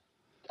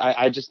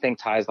 I just think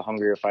Ty's the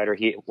hungrier fighter.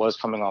 He was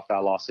coming off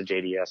that loss to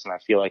JDS, and I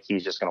feel like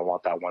he's just going to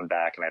want that one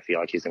back, and I feel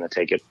like he's going to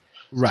take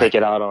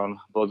it out on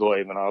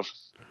Blagoy Ivanov.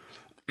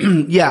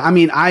 Yeah, I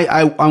mean,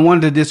 I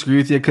wanted to disagree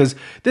with you because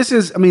this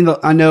is, I mean,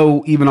 I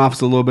know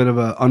Ivanov's a little bit of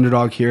an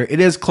underdog here. It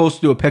is close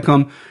to a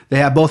pick'em.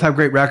 They both have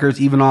great records.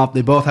 Ivanov,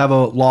 they both have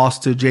a loss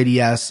to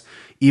JDS.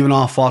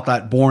 Ivanov fought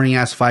that boring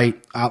ass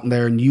fight out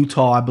there in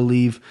Utah, I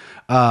believe,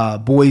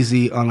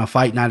 Boise, on a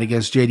fight night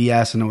against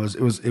JDS, and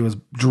it was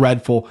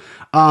dreadful.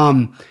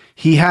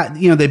 He had,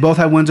 they both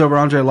had wins over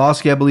Andre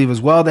Arlovski, I believe,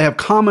 as well. They have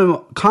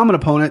common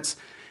opponents.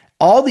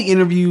 All the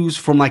interviews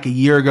from like a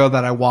year ago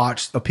that I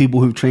watched of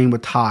people who've trained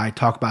with Tai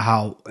talk about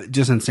how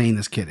just insane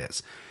this kid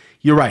is.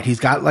 You're right.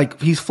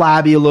 He's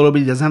flabby a little bit.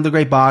 He doesn't have the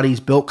great body.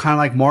 He's built kind of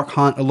like Mark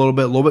Hunt a little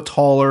bit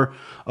taller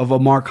of a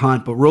Mark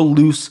Hunt, but real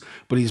loose,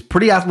 but he's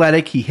pretty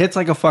athletic. He hits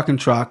like a fucking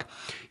truck.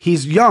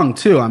 He's young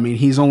too. I mean,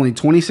 he's only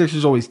 26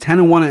 years old. He's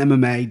 10-1 at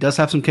MMA. He does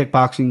have some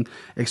kickboxing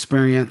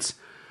experience.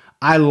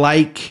 I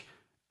like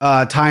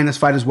Tai in this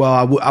fight as well.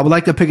 I would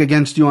like to pick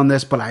against you on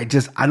this, but I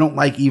don't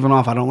like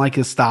Ivanov. I don't like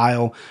his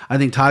style. I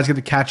think Tai's going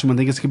to catch him. I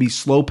think it's going to be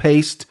slow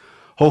paced.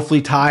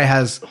 Hopefully Tai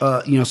has,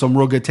 some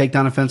real good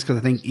takedown defense because I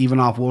think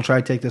Ivanov will try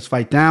to take this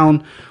fight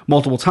down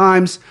multiple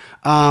times.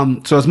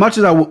 So as much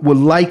as I would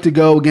like to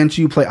go against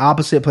you, play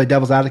opposite, play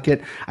devil's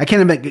advocate, I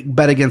can't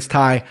bet against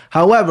Tai.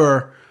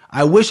 However,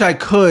 I wish I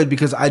could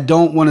because I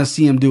don't want to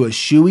see him do a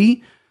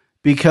shoey,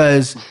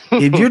 because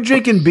if you're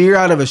drinking beer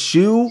out of a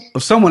shoe,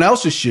 of someone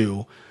else's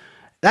shoe,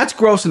 that's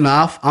gross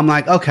enough. I'm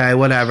like, okay,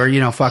 whatever,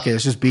 fuck it,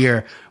 it's just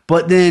beer.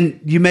 But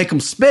then you make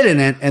him spit in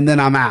it, and then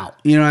I'm out.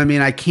 You know what I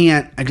mean? I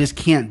just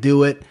can't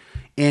do it.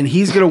 And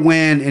he's going to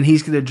win, and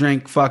he's going to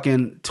drink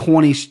fucking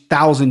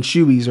 20,000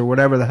 shoeys or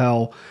whatever the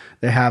hell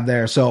they have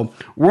there. So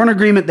we're in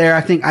agreement there.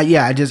 I think, I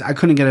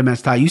couldn't get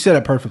against Tai. You said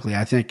it perfectly.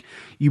 I think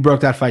you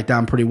broke that fight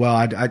down pretty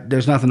well.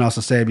 There's nothing else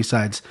to say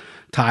besides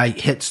Tai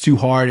hits too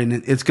hard, and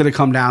it's going to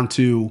come down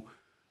to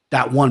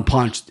that one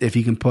punch if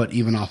he can put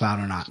Ivanov out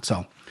or not.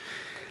 So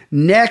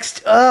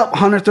next up,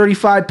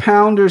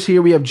 135-pounders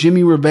here. We have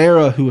Jimmy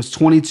Rivera, who is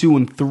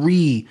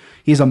 22-3.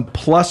 He's a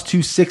plus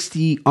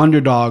 260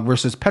 underdog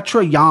versus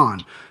Petr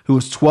Yan, who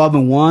is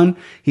 12-1.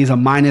 He's a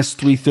minus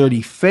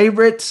 330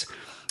 favorite.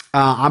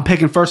 I'm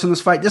picking first in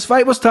this fight. This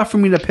fight was tough for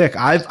me to pick.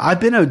 I've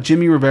been a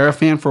Jimmy Rivera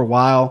fan for a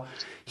while.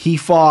 He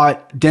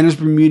fought Dennis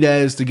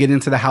Bermudez to get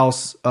into the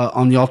house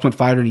on The Ultimate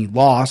Fighter, and he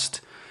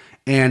lost.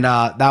 And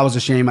that was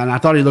a shame. And I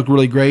thought he looked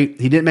really great.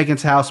 He didn't make it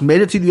into the house.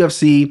 Made it to the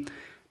UFC.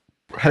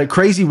 Had a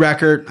crazy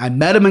record. I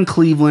met him in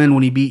Cleveland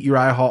when he beat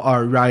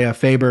Uriah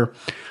Faber.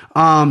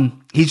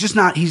 He's just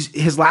not.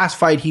 His last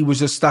fight, he was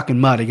just stuck in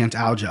mud against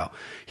Aljo.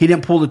 He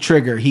didn't pull the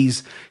trigger.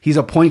 He's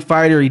a point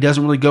fighter. He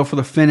doesn't really go for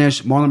the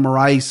finish. Marlon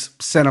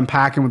Moraes sent him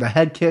packing with a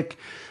head kick.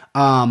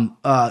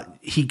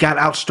 He got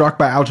outstruck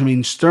by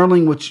Aljamain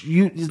Sterling, which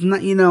you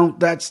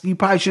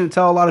probably shouldn't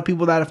tell a lot of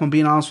people that, if I'm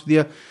being honest with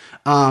you.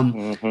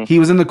 He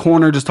was in the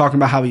corner just talking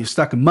about how he was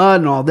stuck in mud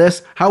and all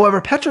this. However,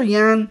 Petr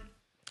Yan,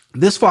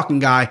 this fucking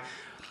guy,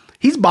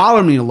 he's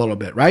bothering me a little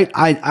bit, right?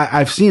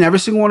 I've seen every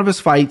single one of his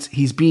fights.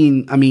 He's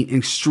being,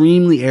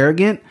 extremely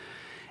arrogant.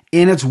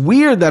 And it's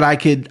weird that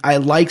I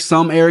like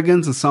some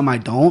arrogance and some I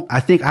don't. I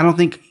don't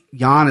think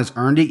Yan has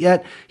earned it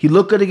yet. He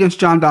looked good against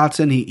John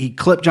Dodson. He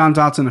clipped John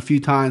Dodson a few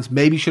times.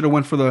 Maybe could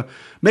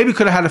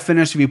have had a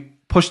finish if he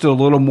pushed it a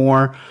little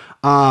more.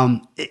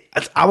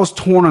 I was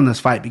torn on this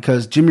fight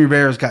because Jimmy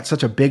Rivera's got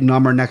such a big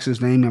number next to his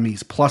name. I mean,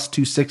 he's plus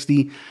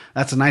 260.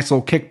 That's a nice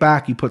little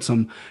kickback. You put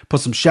some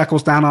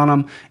shekels down on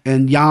him.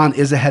 And Jan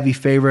is a heavy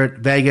favorite.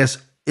 Vegas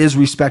is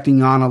respecting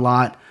Jan a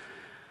lot.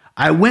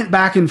 I went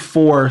back and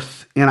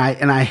forth, and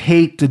I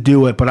hate to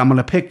do it, but I'm going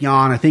to pick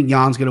Jan. I think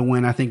Jan's going to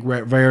win. I think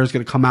Rivera's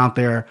going to come out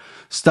there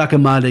stuck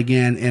in mud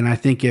again. And I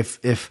think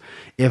if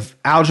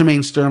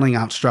Aljamain Sterling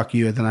outstruck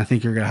you, then I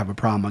think you're going to have a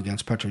problem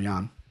against Petr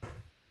Yan.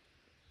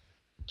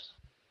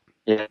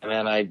 Yeah,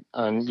 man.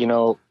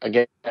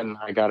 Again,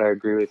 I gotta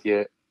agree with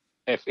you.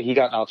 If he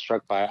got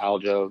outstruck by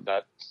Aljo,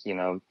 I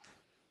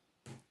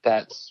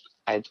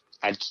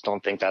just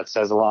don't think that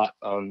says a lot.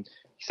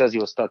 He says he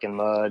was stuck in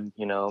mud,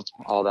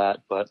 all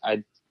that, but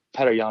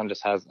Petr Yan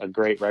just has a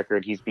great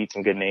record. He's beat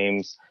some good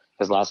names.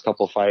 His last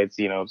couple of fights,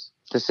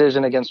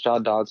 decision against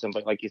John Dodson,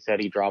 but like you said,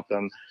 he dropped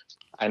them.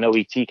 I know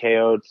he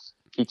TKO'd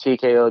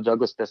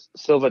Douglas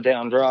Silva de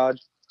Andrade.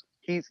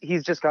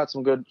 He's just got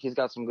some good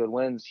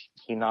wins.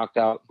 He knocked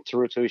out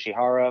Teruto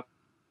Ishihara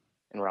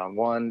in round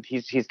 1.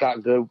 He's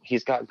got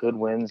good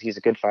wins. He's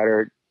a good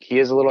fighter. He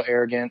is a little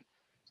arrogant,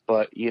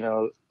 but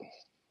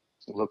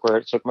look where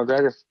it took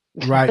McGregor.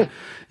 Right.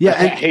 Yeah.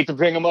 I hate to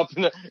bring him up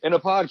in a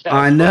podcast.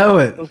 I know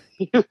it.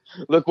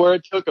 Look where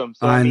it took him.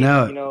 So I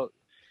know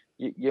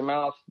it. Your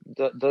mouth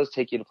does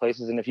take you to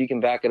places, and if you can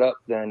back it up,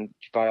 then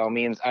by all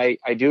means. I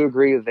do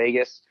agree with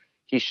Vegas.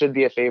 He should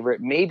be a favorite.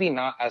 Maybe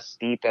not as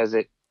steep as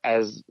it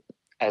is.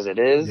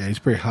 Yeah, he's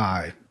pretty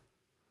high.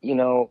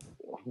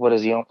 What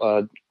is he?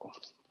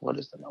 What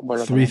is the number?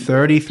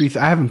 330.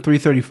 I have him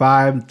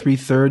 335,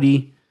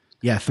 330.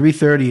 Yeah,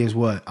 330 is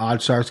what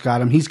OddsShark's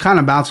got him. He's kind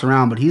of bouncing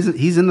around, but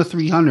he's in the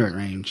 300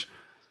 range.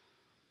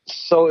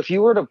 So if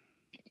you were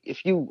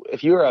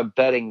a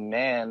betting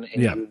man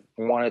and you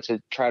wanted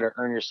to try to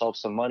earn yourself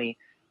some money,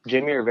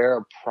 Jimmy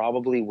Rivera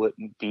probably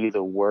wouldn't be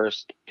the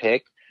worst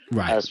pick.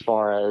 Right. As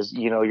far as,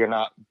 you're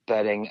not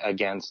betting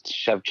against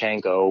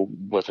Shevchenko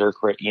with her,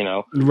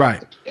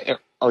 right.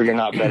 Or you're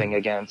not betting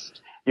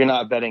against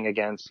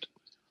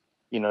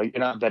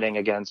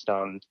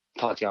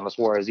Tatiana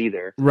Suarez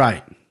either.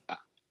 Right.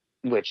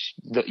 Which,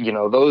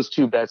 those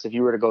two bets, if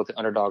you were to go with the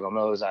underdog on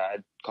those,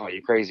 I'd call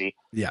you crazy.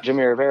 Yeah.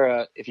 Jimmy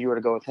Rivera, if you were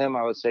to go with him,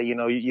 I would say,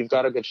 you've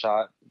got a good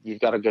shot. You've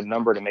got a good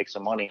number to make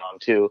some money on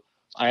too.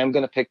 I am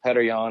going to pick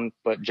Petr Yan,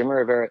 but Jimmy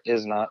Rivera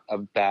is not a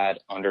bad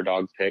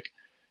underdog pick.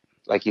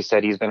 Like you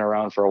said, he's been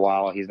around for a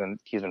while. He's been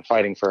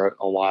fighting for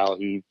a while.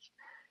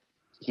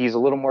 He's a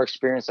little more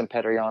experienced than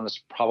Petr Yan,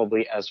 is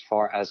probably as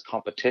far as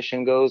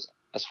competition goes,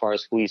 as far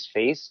as who he's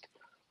faced.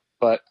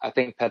 But I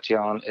think Petr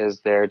Yan is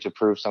there to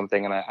prove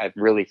something, and I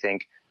really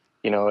think,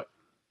 in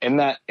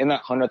that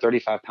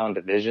 135-pound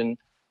division,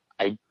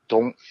 I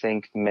don't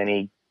think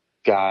many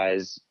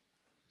guys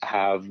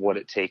have what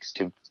it takes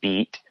to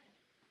beat,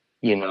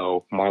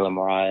 Marlon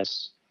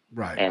Moraes.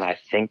 Right. And I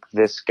think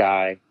this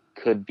guy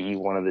could be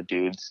one of the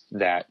dudes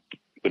that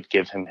would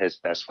give him his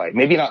best fight.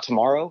 Maybe not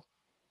tomorrow,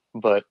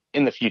 but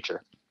in the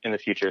future.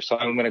 So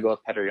I'm going to go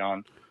with Petr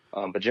Yan.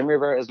 But Jimmy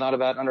Rivera is not a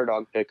bad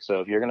underdog pick. So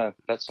if you're going to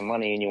bet some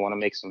money and you want to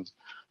make some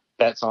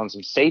bets on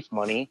some safe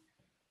money,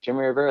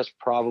 Jimmy Rivera is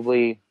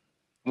probably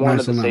one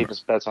of the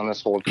safest bets on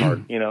this whole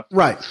card,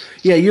 Right.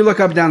 Yeah, you look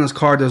up and down this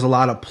card, there's a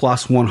lot of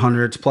plus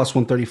 100s, plus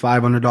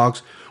 135 underdogs,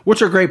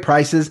 which are great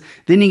prices.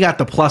 Then you got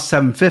the plus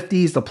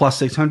 750s, the plus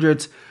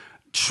 600s.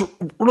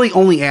 Really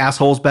only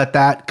assholes bet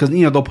that because,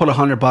 they'll put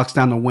 $100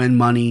 down to win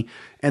money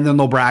and then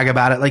they'll brag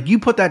about it. Like, you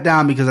put that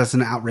down because that's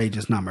an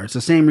outrageous number. It's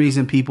the same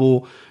reason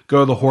people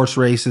go to the horse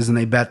races and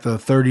they bet the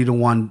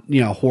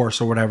 30-1,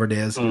 horse or whatever it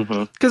is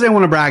because they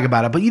want to brag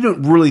about it. But you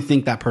don't really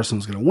think that person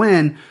was going to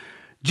win.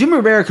 Jimmy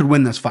Rivera could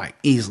win this fight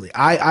easily.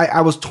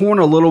 I was torn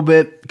a little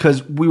bit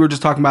because we were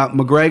just talking about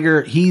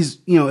McGregor. He's,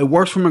 it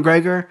works for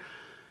McGregor.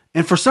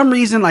 And for some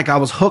reason, I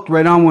was hooked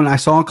right on when I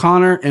saw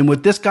Conor. And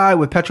with this guy,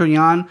 with Petr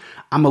Yan,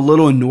 I'm a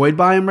little annoyed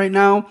by him right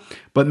now.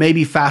 But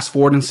maybe fast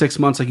forward in 6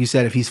 months, like you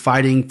said, if he's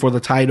fighting for the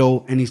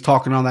title and he's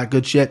talking all that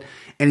good shit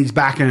and he's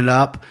backing it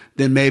up,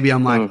 then maybe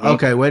I'm like,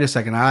 okay, wait a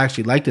second. I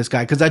actually like this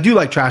guy because I do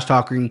like trash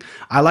talking.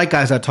 I like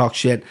guys that talk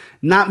shit.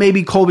 Not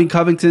maybe Colby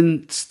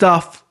Covington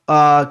stuff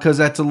because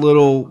that's a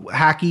little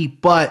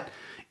hacky. But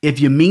if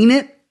you mean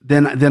it,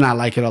 then I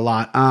like it a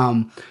lot.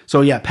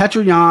 So yeah,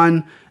 Petr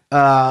Yan.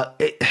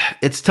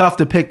 It's tough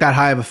to pick that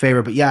high of a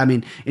favorite, but yeah,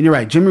 and you're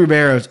right. Jimmy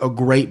Rivera is a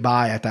great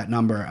buy at that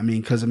number.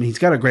 Because he's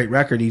got a great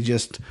record.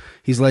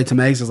 He's laid some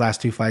eggs his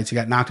last 2 fights. He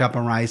got knocked out by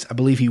Rice. I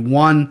believe he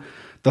won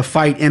the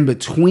fight in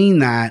between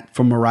that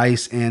from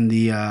Rice and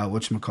the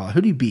whatchamacallit.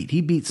 Who did he beat?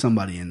 He beat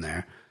somebody in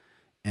there.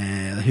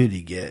 And who did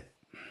he get?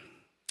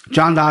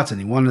 John Dodson.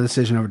 He won the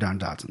decision over John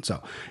Dodson.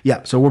 So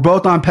yeah, so we're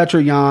both on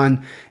Petr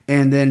Yan,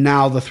 and then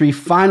now the 3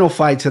 final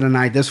fights of the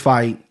night. This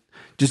fight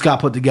just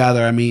got put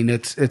together.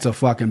 It's a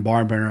fucking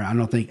barn burner. I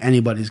don't think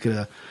anybody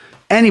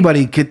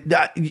could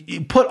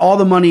put all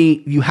the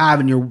money you have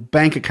in your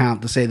bank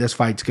account to say this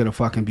fight's gonna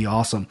fucking be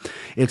awesome.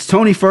 It's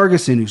Tony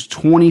Ferguson, who's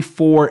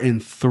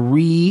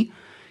 24-3.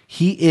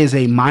 He is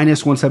a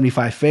minus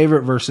 175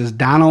 favorite versus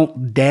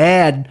Donald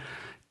Dad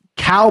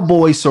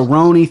Cowboy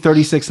Cerrone,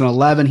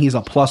 36-11. He's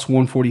a plus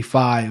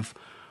 145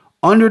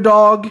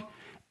 underdog.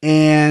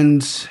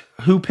 And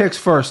who picks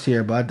first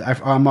here, bud?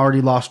 I'm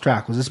already lost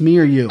track. Was this me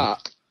or you?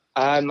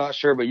 I'm not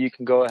sure, but you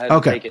can go ahead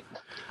and take it.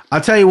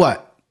 I'll tell you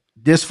what.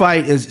 This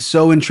fight is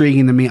so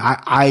intriguing to me.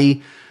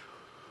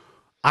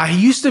 I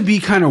used to be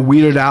kind of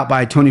weirded out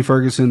by Tony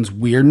Ferguson's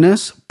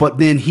weirdness, but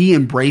then he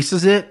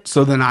embraces it.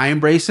 So then I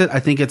embrace it.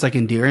 I think it's like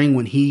endearing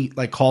when he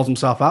like calls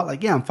himself out.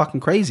 Like, yeah, I'm fucking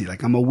crazy.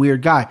 Like I'm a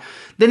weird guy.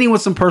 Then he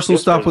wants some personal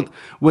stuff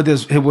with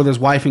his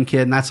wife and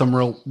kid, and that's some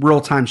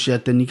real time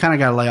shit. Then you kind of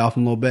got to lay off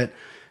him a little bit.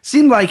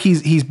 Seemed like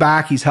he's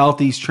back. He's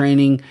healthy. He's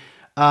training.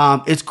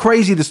 It's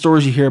crazy the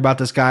stories you hear about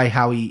this guy,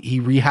 how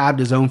he rehabbed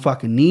his own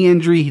fucking knee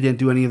injury. He didn't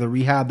do any of the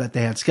rehab that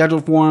they had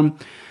scheduled for him.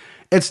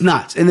 It's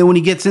nuts. And then when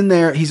he gets in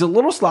there, he's a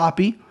little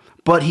sloppy,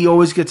 but he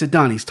always gets it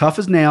done. He's tough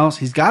as nails.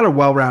 He's got a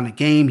well-rounded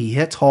game. He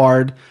hits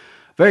hard.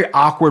 Very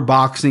awkward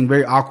boxing,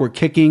 very awkward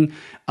kicking.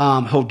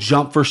 He'll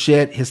jump for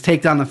shit. His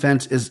takedown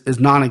defense is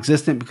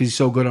non-existent because he's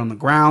so good on the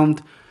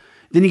ground.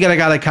 Then you got a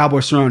guy like Cowboy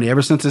Cerrone.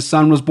 Ever since his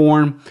son was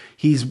born,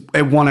 he's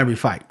won every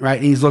fight, right?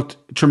 And he's looked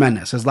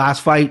tremendous. His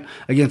last fight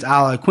against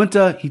Al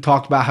Quinta, he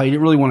talked about how he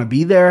didn't really want to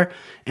be there,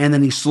 and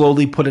then he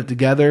slowly put it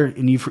together.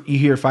 And you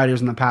hear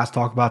fighters in the past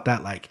talk about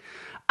that, like,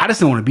 I just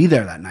didn't want to be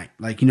there that night.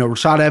 Like,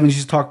 Rashad Evans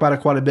used to talk about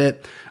it quite a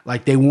bit.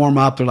 Like, they warm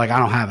up. They're like, I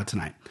don't have it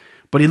tonight.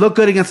 But he looked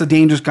good against a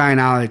dangerous guy in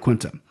Ali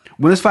Quinta.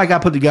 When this fight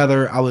got put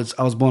together, I was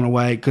blown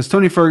away because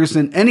Tony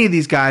Ferguson, any of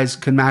these guys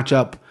could match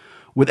up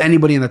with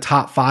anybody in the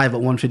top 5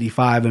 at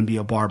 155 and be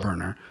a bar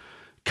burner.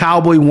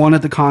 Cowboy won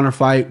at the Conor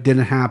fight.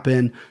 Didn't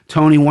happen.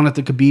 Tony won at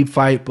the Khabib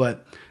fight,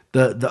 but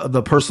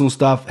the personal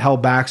stuff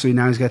held back, so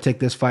now he's got to take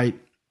this fight.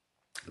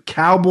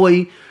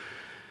 Cowboy,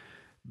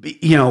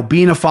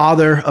 being a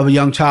father of a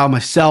young child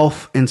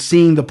myself and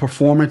seeing the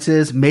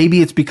performances,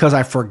 maybe it's because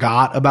I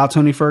forgot about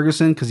Tony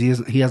Ferguson because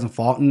he hasn't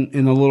fought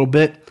in a little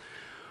bit.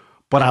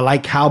 But I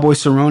like Cowboy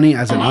Cerrone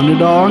as an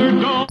underdog.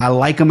 I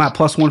like him at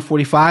plus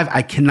 145.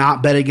 I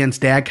cannot bet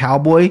against Dad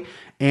Cowboy,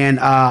 and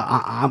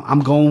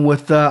I'm going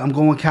with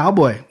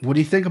Cowboy. What do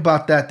you think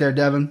about that, there,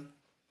 Devin?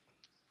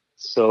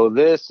 So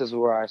this is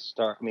where I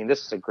start. I mean,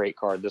 this is a great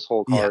card. This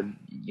whole card,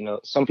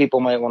 some people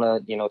might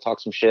want to,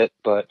 talk some shit,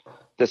 but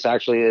this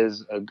actually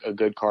is a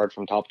good card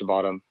from top to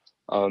bottom.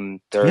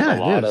 There's a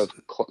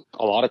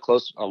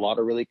lot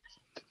of really.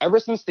 Ever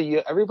since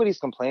everybody's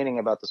complaining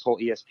about this whole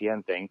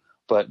ESPN thing,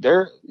 but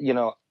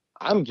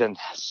I'm just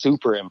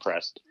super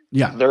impressed.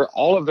 Yeah, they're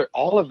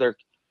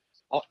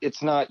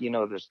it's not,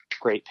 there's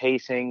great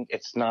pacing.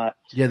 It's not.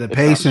 Yeah, the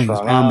pacing is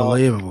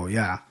unbelievable.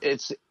 Yeah,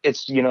 it's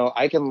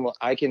I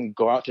can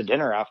go out to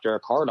dinner after a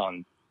card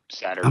on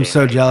Saturday. I'm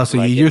so jealous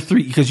of you. You're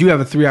because you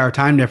have a 3-hour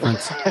time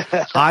difference.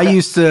 I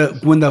used to,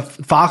 when the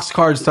Fox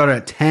cards started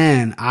at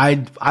 10,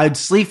 I'd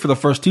sleep for the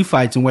first 2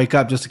 fights and wake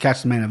up just to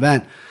catch the main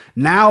event.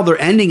 Now they're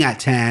ending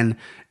at 10,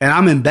 and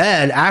I'm in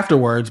bed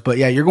afterwards. But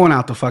yeah, you're going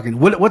out to fucking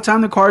what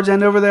time the cards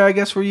end over there? I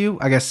guess for you,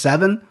 I guess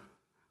 7.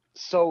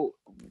 So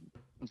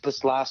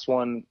this last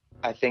one,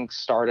 I think,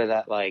 started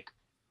at like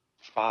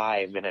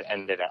 5 and it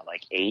ended at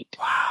like 8.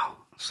 Wow.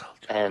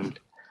 And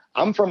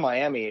I'm from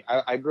Miami.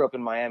 I grew up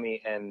in Miami,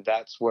 and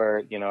that's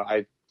where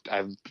I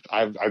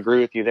agree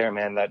with you there,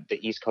 man. That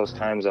the East Coast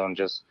time zone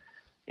just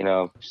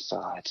it's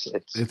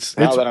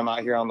now that I'm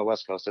out here on the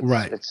West Coast.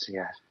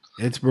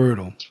 It's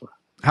brutal.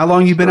 How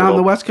long you been out on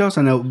the West Coast?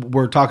 I know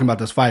we're talking about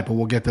this fight, but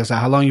we'll get this out.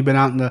 How long you been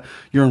out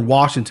you're in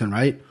Washington,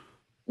 right?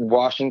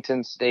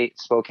 Washington State,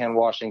 Spokane,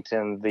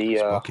 Washington,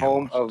 the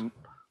home of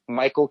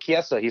Michael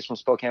Chiesa. He's from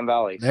Spokane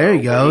Valley. There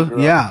you go.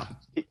 Yeah.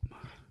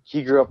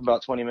 He grew up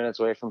about 20 minutes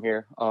away from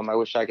here. I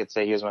wish I could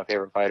say he was my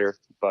favorite fighter,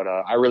 but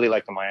I really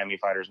like the Miami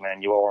fighters,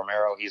 man. Yoel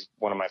Romero, he's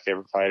one of my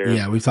favorite fighters.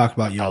 Yeah, we talked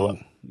about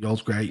Yoel.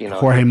 Yoel's great.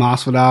 Jorge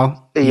Masvidal.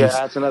 Yeah,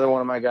 that's another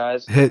one of my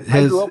guys. I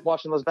grew up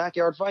watching those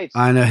backyard fights.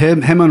 I know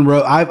him and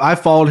I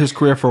followed his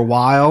career for a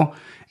while,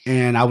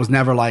 and I was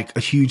never like a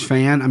huge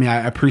fan. I mean,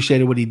 I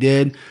appreciated what he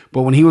did,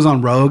 but when he was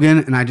on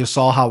Rogan and I just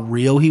saw how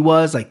real he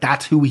was, like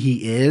that's who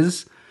he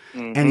is.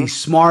 Mm-hmm. And he's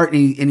smart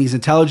and he's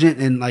intelligent,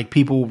 and like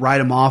people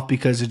write him off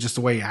because it's just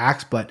the way he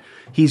acts, but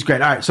he's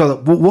great. All right, so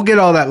we'll get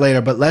all that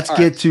later, but let's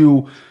get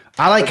to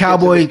I like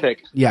Cowboy.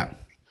 Yeah.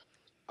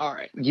 All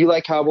right. You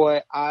like Cowboy.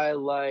 I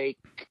like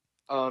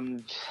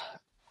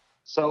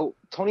so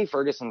Tony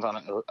Ferguson's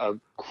on a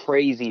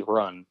crazy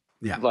run.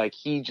 Yeah. Like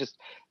he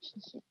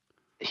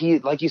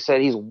like you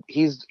said,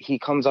 he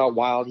comes out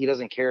wild. He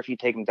doesn't care if you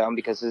take him down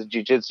because his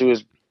jiu-jitsu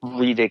is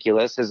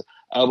ridiculous. His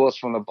elbows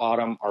from the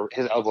bottom, or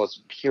his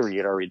elbows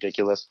period, are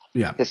ridiculous.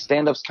 Yeah. His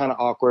stand-up's kind of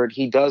awkward.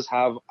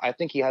 I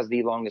think he has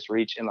the longest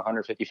reach in the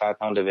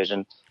 155-pound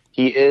division.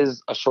 He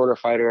is a shorter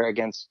fighter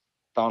against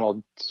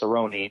Donald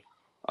Cerrone.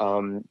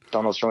 Donald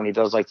Cerrone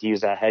does like to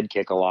use that head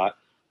kick a lot.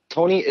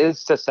 Tony is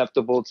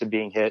susceptible to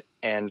being hit,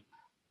 and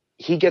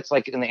he gets,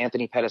 like in the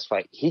Anthony Pettis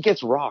fight, he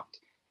gets rocked,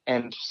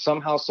 and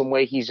somehow, some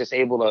way, he's just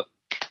able to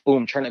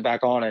boom, turn it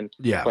back on, and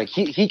like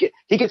he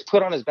gets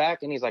put on his back,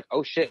 and he's like,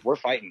 oh shit, we're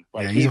fighting.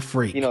 Like he's a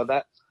freak.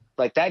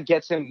 That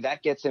gets him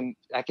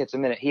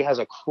in it. He has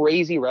a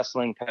crazy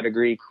wrestling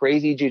pedigree,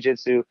 crazy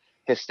jiu-jitsu.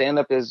 His stand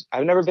up is,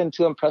 I've never been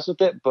too impressed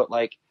with it, but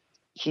like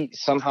he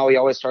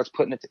always starts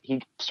putting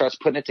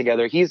it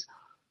together.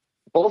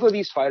 Both of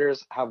these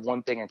fighters have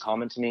one thing in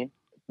common to me.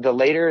 The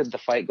later the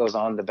fight goes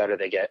on, the better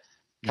they get.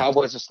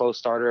 Cowboy's a slow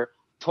starter.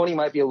 Tony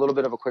might be a little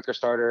bit of a quicker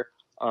starter.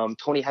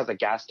 Tony has a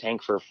gas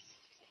tank for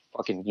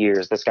fucking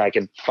years. This guy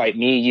could fight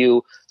me,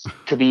 you,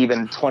 Khabib,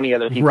 and 20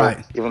 other people.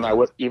 Right. Even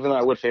though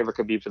I would favor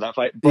Khabib for that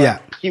fight,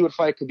 but he would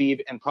fight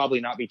Khabib and probably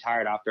not be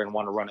tired after and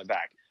want to run it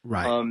back.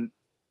 Right.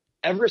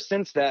 Ever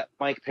since that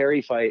Mike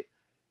Perry fight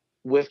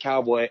with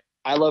Cowboy,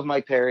 I love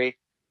Mike Perry.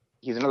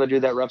 He's another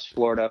dude that reps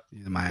Florida.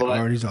 He's an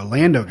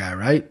Orlando guy,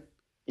 right?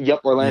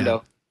 Yep,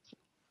 Orlando.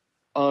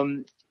 Yeah.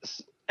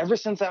 Ever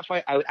since that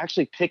fight, I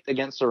actually picked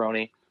against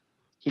Cerrone.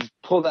 He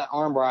pulled that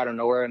armbar out of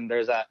nowhere, and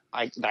there's that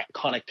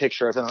iconic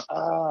picture of him.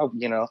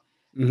 You know.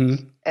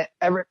 Mm-hmm.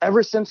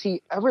 Ever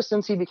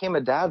since he became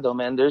a dad, though,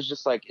 man, there's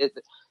just like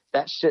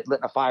that shit lit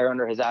a fire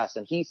under his ass,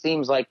 and he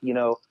seems like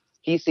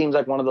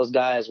one of those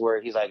guys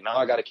where he's like, now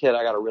I got a kid,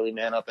 I got to really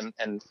man up,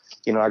 and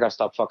you know, I got to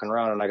stop fucking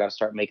around, and I got to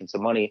start making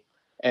some money.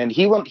 And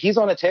he's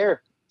on a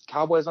tear.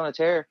 Cowboy's on a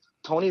tear.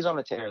 Tony's on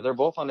a tear. They're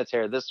both on a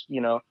tear. This,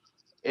 you know,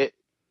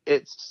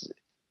 it's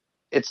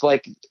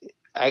like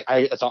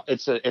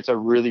it's a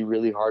really,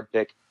 really hard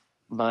pick.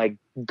 My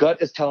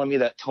gut is telling me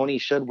that Tony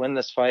should win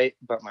this fight,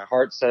 but my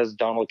heart says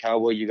Donald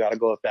Cowboy. You got to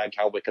go with Bad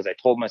Cowboy, because I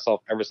told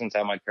myself ever since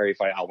that Mike Perry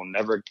fight, I will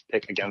never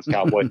pick against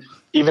Cowboy,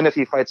 even if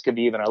he fights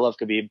Khabib, and I love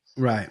Khabib.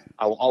 Right.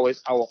 I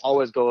will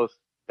always go with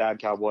Bad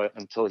Cowboy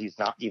until he's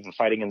not even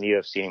fighting in the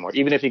UFC anymore.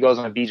 Even if he goes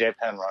on a BJ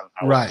Penn run,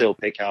 I will still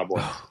pick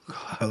Cowboy.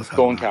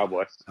 Going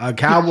Cowboy.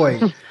 Cowboy.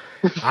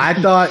 I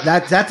thought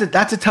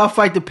that's a tough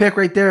fight to pick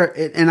right there,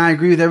 and I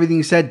agree with everything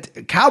you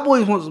said.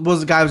 Cowboy was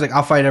the guy who was like,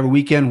 I'll fight every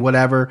weekend,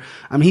 whatever.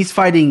 I mean, he's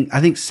fighting,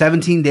 I think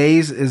 17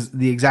 days is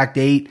the exact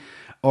date,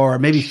 or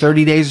maybe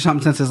 30 days or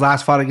something since his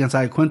last fight against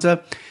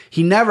Iaquinta.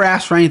 He never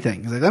asked for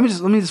anything. He's like, let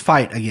me just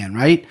fight again,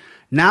 right?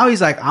 Now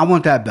he's like, I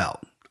want that belt.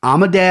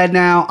 I'm a dad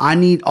now. I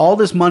need all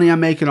this money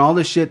I'm making, all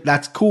this shit.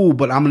 That's cool,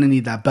 but I'm going to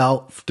need that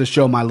belt to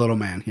show my little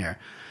man here.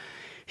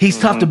 He's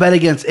tough to bet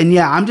against. And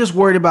yeah, I'm just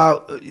worried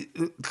about,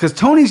 because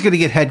Tony's going to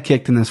get head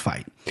kicked in this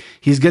fight.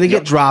 He's going to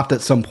get dropped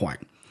at some point.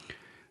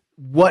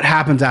 What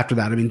happens after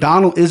that? I mean,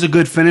 Donald is a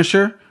good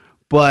finisher,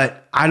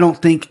 but I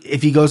don't think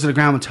if he goes to the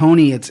ground with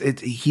Tony,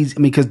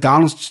 because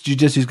Donald's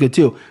jiu-jitsu is good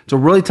too. It's a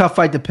really tough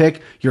fight to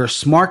pick. You're a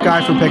smart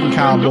guy for picking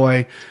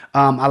Cowboy.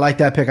 I like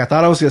that pick. I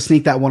thought I was going to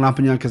sneak that one up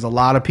on you because a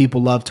lot of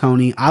people love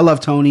Tony. I love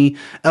Tony.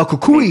 El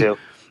Cucuy,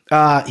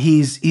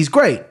 he's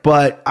great,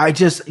 but I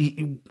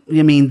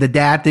mean, the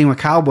dad thing with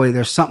Cowboy,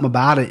 there's something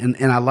about it,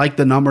 and I like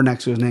the number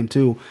next to his name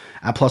too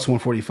at plus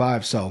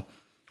 145. So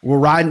we're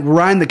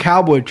riding the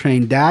Cowboy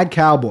train, Dad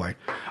Cowboy.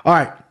 All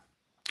right.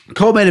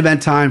 Co-main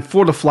event time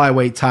for the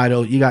flyweight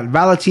title. You got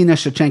Valentina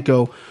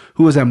Shevchenko,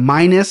 who is a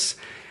minus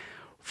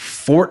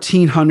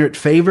 1,400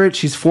 favorite.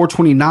 She's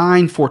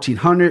 429,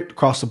 1,400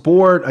 across the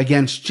board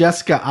against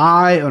Jessica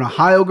Eye, an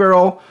Ohio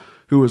girl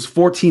who is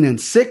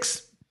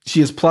 14-6.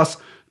 She is plus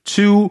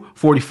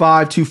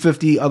 245,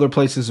 250 other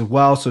places as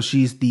well. So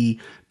she's the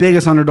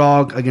biggest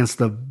underdog against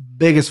the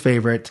biggest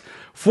favorite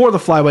for the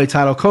flyweight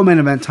title. Co-main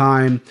event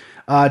time.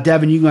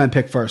 Devin, you go ahead and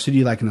pick first. Who do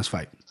you like in this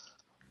fight?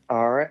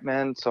 All right,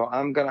 man. So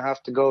I'm gonna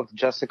have to go with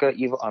Jessica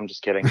Evil. I'm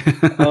just kidding.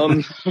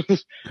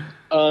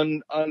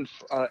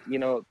 You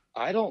know,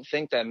 I don't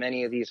think that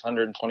many of these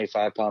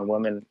 125-pound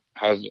women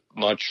have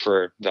much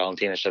for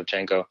Valentina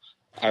Shevchenko.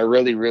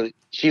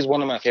 She's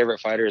one of my favorite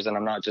fighters, and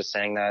I'm not just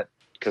saying that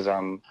because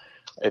I'm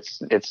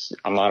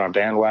not a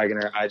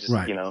bandwagoner. I just,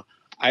 you know,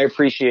 I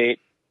appreciate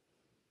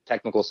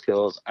technical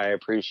skills. I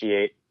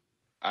appreciate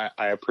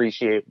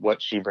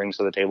what she brings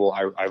to the table.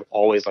 I've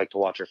always liked to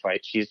watch her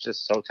fight. She's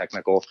just so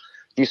technical.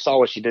 You saw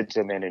what she did to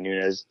Amanda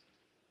Nunes.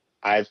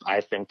 I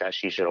think that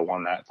she should have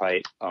won that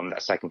fight,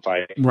 that second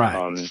fight.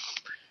 Right.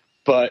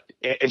 But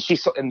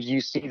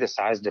you see the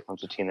size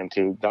difference between them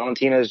two.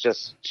 Valentina is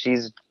just,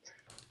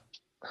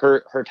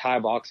 her Thai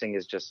boxing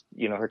is just,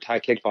 you know, her Thai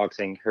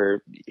kickboxing,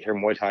 her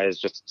Muay Thai is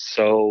just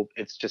so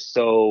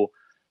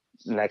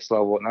next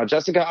level. Now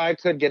Jessica, I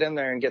could get in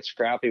there and get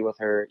scrappy with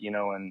her, you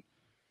know,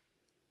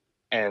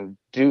 and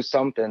do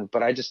something,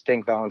 but I just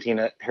think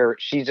Valentina,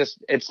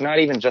 it's not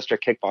even just her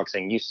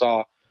kickboxing. You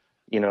saw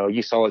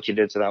what she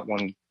did to that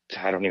one,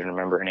 I don't even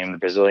remember her name, the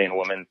Brazilian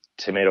woman,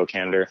 Tomato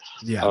Candor.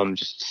 Yeah.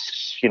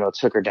 Just, you know,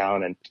 took her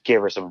down and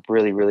gave her some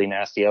really, really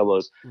nasty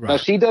elbows. Right. Now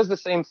she does the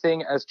same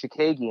thing as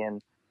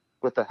Chookagian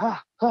with the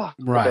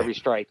with every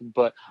strike,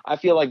 but I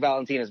feel like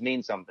Valentina's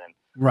means something.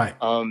 Right.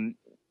 And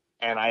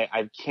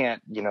I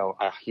can't, you know,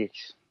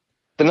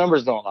 the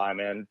numbers don't lie,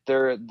 man.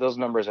 Those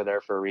numbers are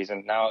there for a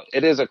reason. Now,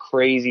 it is a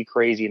crazy,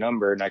 crazy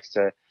number next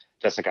to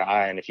Jessica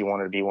Eye, and if you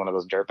wanted to be one of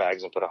those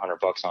dirtbags and put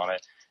 $100 on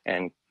it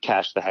and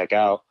cash the heck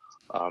out,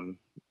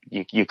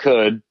 you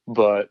could,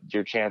 but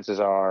your chances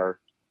are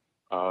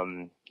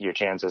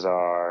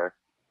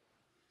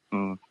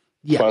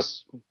Yeah.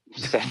 plus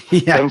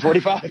Yeah.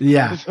 745.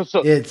 Yeah.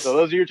 So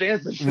those are your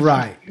chances.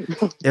 Right.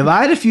 If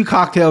I had a few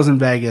cocktails in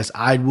Vegas,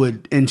 I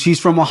would, and she's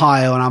from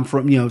Ohio and I'm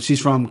from, she's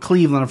from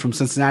Cleveland, I'm from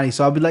Cincinnati.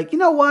 So I'd be like, you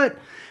know what?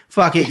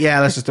 Fuck it. Yeah,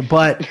 let's just,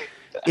 but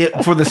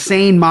for the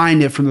sane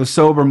minded, from the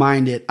sober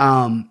minded,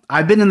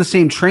 I've been in the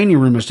same training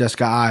room as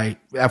Jessica I,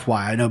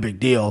 FYI, no big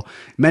deal.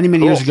 Many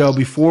years ago,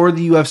 before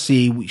the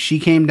UFC, she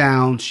came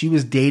down, she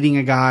was dating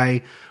a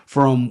guy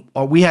from,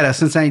 we had a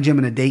Cincinnati gym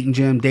and a Dayton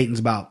gym. Dayton's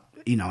about,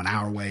 an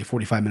hour away,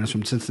 45 minutes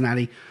from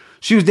Cincinnati.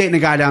 She was dating a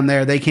guy down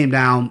there. They came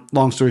down,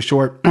 long story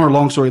short, or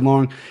long story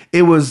long.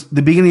 It was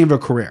the beginning of her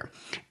career.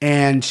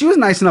 And she was a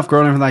nice enough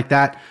girl and everything like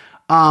that.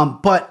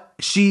 But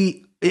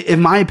she,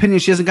 in my opinion,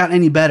 she hasn't gotten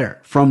any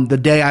better from the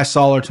day I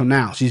saw her till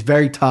now. She's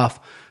very tough.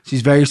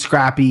 She's very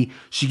scrappy.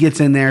 She gets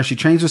in there. She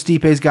trains with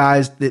Stipe's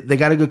guys. They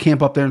got to go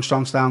camp up there in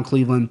Strong Style in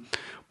Cleveland.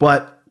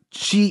 But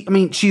she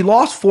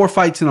lost 4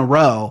 fights in a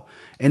row.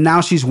 And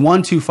now she's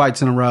won 2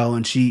 fights in a row.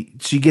 And she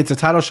gets a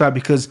title shot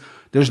because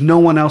there's no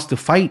one else to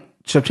fight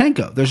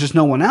Shevchenko. There's just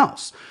no one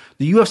else.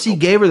 The UFC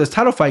gave her this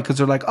title fight because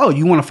they're like, oh,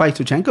 you want to fight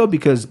Shevchenko?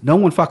 Because no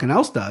one fucking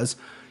else does.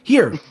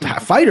 Here,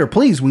 fight her,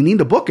 please. We need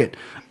to book it.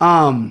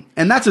 And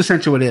that's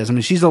essentially what it is. I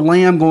mean, she's a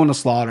lamb going to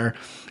slaughter.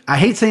 I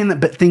hate saying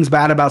that things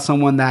bad about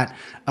someone that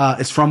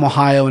is from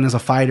Ohio and is a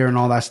fighter and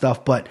all that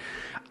stuff, but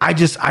I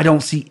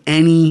don't see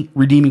any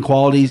redeeming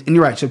qualities. And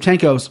you're right,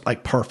 Shevchenko's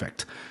like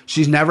perfect.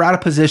 She's never out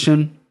of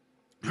position.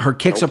 Her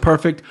kicks are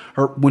perfect.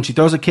 When she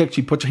throws a kick,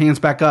 she puts her hands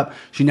back up.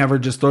 She never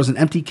just throws an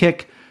empty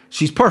kick.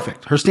 She's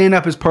perfect. Her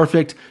stand-up is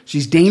perfect.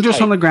 She's dangerous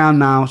on the ground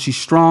now. She's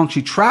strong.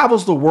 She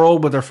travels the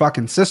world with her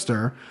fucking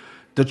sister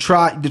to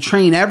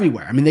train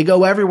everywhere. I mean, they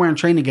go everywhere and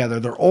train together.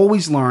 They're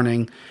always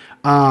learning.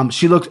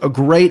 She looked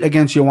great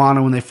against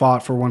Joanna when they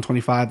fought for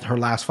 125, her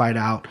last fight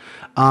out.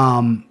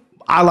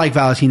 I like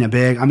Valentina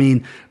big. I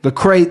mean,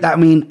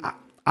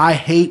 I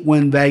hate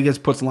when Vegas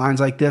puts lines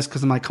like this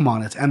because I'm like, come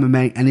on, it's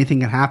MMA. Anything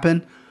can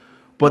happen.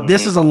 But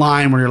this is a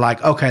line where you're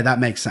like, okay, that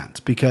makes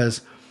sense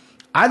because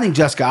I think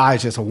Jessica I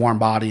is just a warm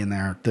body in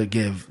there to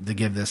give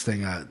this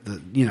thing a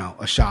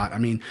shot. I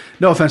mean,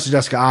 no offense to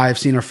Jessica I. I've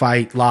seen her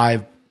fight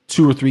live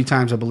 2 or 3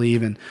 times, I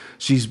believe, and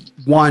she's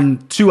won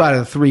 2 out of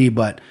the 3,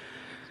 but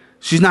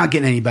she's not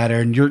getting any better.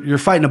 And you're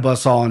fighting a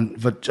buzzsaw on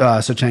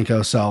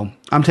Shevchenko, so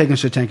I'm taking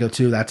Shevchenko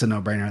too. That's a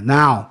no-brainer.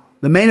 Now,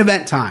 the main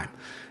event time.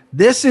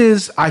 This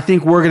is, I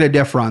think we're going to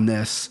differ on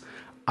this.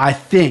 I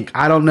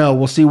don't know.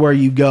 We'll see where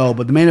you go.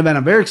 But the main event,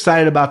 I'm very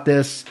excited about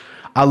this.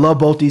 I love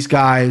both these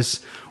guys.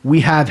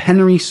 We have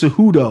Henry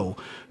Cejudo,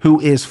 who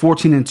is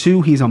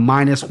 14-2. He's a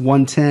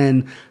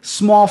 -110.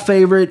 Small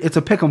favorite. It's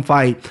a pick'em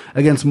fight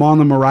against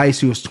Marlon Moraes,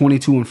 who is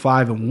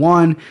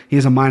 22-5-1. He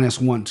is a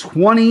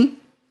 -120.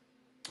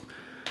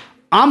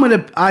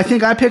 I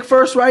think I picked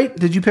first, right?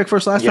 Did you pick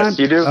first last time? Yes,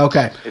 you do.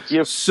 Okay. It's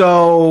you.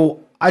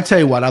 So I tell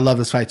you what, I love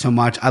this fight so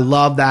much. I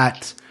love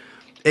that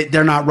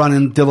they're not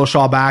running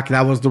Dillashaw back.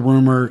 That was the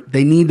rumor.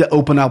 They need to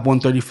open up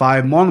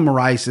 135. Marlon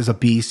Moraes is a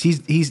beast.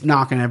 He's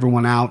knocking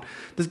everyone out.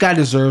 This guy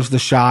deserves the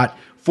shot.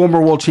 Former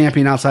world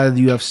champion outside of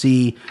the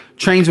UFC.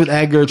 Trains with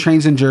Edgar.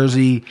 Trains in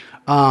Jersey.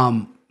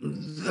 The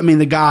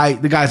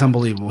guy's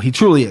unbelievable. He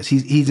truly is.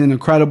 He's an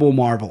incredible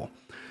marvel.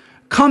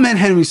 Come in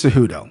Henry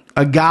Cejudo,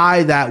 a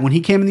guy that when he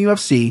came in the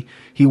UFC,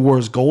 he wore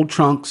his gold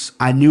trunks.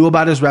 I knew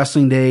about his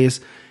wrestling days.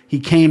 He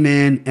came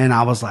in and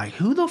I was like,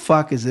 who the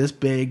fuck is this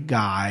big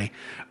guy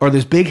or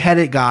this big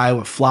headed guy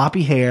with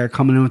floppy hair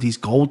coming in with these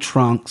gold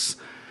trunks,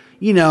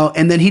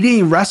 and then he didn't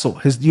even wrestle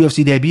his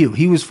UFC debut.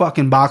 He was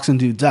fucking boxing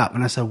dudes up.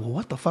 And I said, well,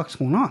 what the fuck's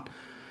going on?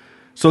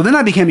 So then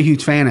I became a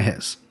huge fan of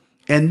his.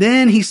 And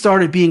then he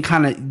started being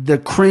kind of the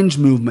cringe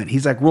movement.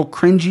 He's like real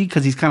cringy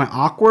because he's kind of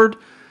awkward.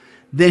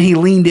 Then he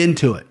leaned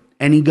into it.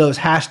 And he goes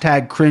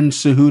hashtag cringe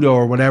Cejudo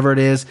or whatever it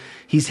is.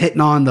 He's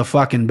hitting on the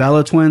fucking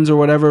Bella twins or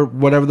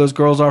whatever those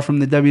girls are from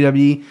the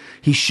WWE.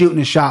 He's shooting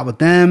a shot with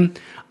them.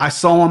 I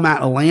saw him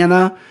at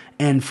Atlanta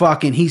and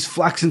fucking he's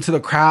flexing to the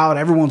crowd.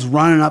 Everyone's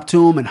running up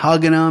to him and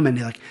hugging him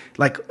and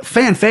like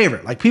fan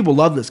favorite. Like people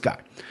love this guy.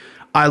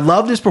 I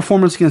loved his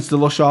performance against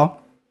Dillashaw.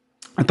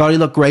 I thought he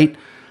looked great.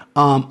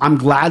 I'm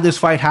glad this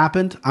fight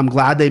happened. I'm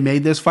glad they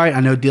made this fight. I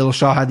know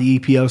Dillashaw had the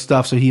EPO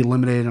stuff, so he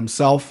eliminated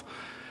himself.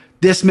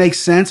 This makes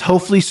sense.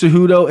 Hopefully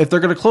Cejudo, if they're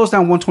going to close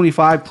down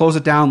 125, close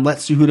it down. Let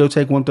Cejudo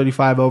take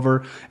 135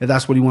 over if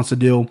that's what he wants to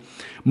do.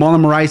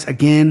 Marlon Moraes,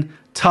 again,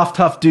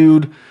 tough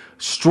dude.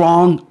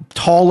 Strong,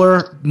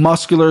 taller,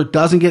 muscular,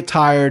 doesn't get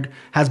tired.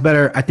 Has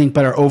better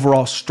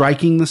overall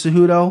striking than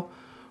Cejudo.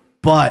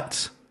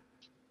 But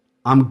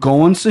I'm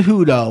going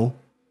Cejudo,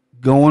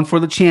 going for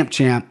the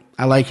champ.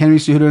 I like Henry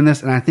Cejudo in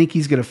this, and I think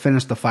he's going to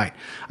finish the fight.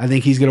 I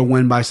think he's going to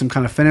win by some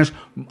kind of finish.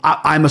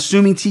 I'm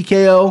assuming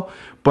TKO,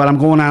 but I'm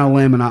going out on a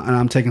limb, and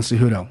I'm taking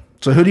Cejudo.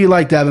 So who do you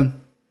like, Devin?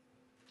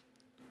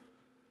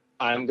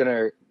 I'm going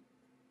to...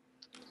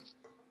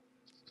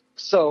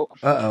 So...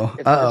 This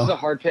is a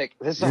hard pick.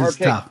 This is a hard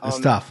pick. It's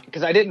tough.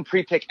 Because I didn't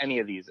pre-pick any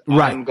of these.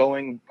 Right. I'm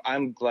going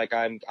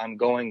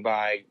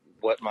by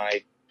what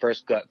my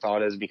first gut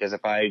thought is, because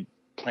if I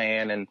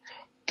plan and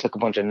took a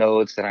bunch of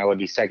notes, then I would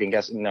be second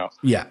guessing. No.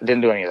 Yeah. I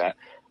didn't do any of that.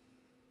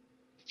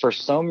 for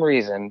some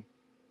reason,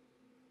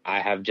 I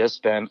have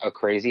just been a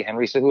crazy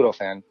Henry Cejudo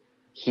fan.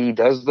 He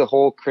does the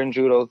whole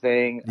cringe-udo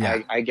thing. Yeah.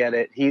 I get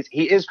it. He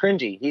is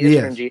cringy. He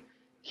is cringy.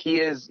 He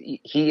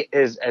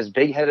is as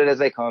big-headed as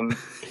they come.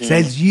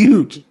 That's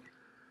huge.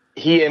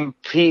 He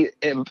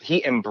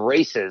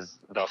embraces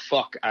the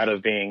fuck out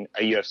of being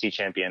a UFC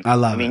champion. I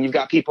love it. I mean, you've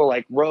got people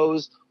like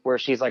Rose, where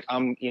she's like,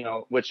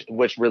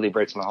 which really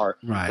breaks my heart.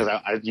 Right.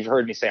 Because you've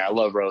heard me say I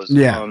love Rose.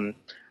 Yeah.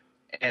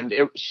 And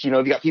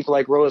you got people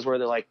like Rose where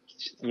they're like,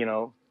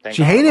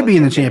 she hated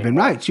being the champion,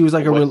 right? She was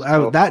like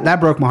that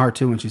broke my heart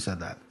too when she said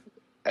that.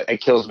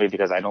 It kills me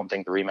because I don't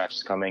think the rematch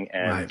is coming,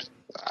 and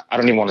I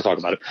don't even want to talk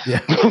about it.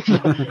 Yeah.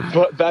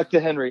 But back to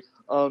Henry.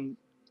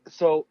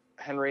 So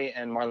Henry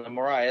and Marlon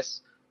Moraes,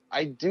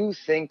 I do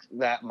think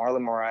that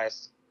Marlon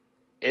Moraes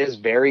is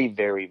very,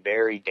 very,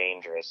 very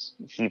dangerous.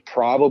 He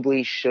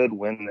probably should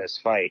win this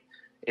fight.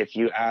 If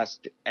you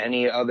asked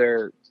any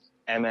other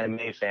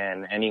MMA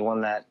fan,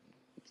 anyone that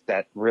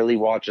really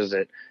watches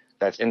it,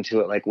 that's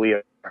into it like we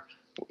are,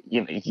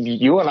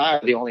 you and I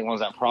are the only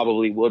ones that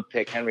probably would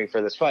pick Henry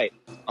for this fight.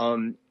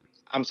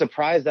 I'm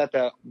surprised that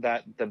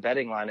the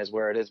betting line is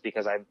where it is,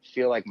 because I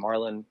feel like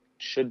Marlon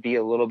should be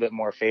a little bit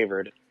more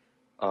favored.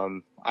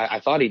 I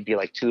thought he'd be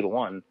like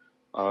 2-1.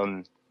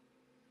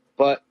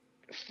 But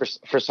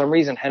for some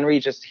reason, Henry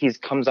he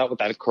comes out with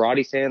that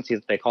karate stance.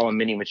 They call him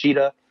Mini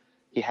Machida.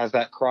 He has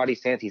that karate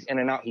stance. He's in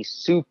and out. He's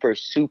super,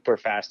 super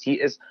fast. He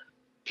is,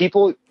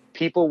 people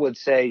would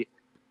say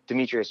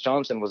Demetrius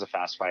Johnson was a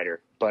fast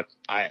fighter, but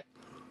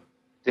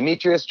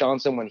Demetrius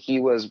Johnson, when he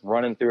was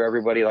running through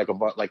everybody like the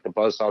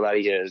buzzsaw that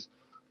he is,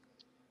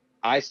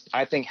 I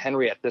think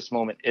Henry at this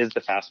moment is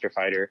the faster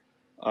fighter.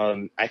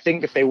 I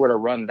think if they were to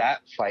run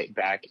that fight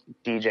back,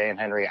 DJ and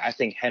Henry, I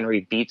think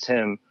Henry beats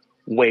him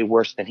way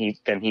worse than he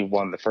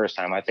won the first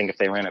time. I think if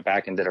they ran it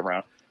back and did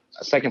a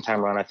second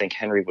time around, I think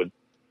Henry would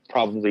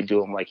probably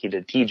do him like he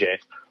did TJ.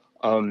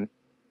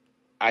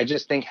 I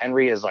just think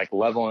Henry is like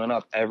leveling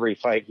up every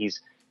fight. He's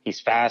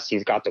fast.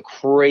 He's got the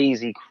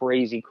crazy,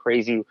 crazy,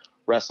 crazy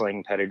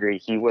wrestling pedigree.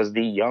 He was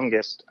the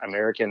youngest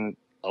American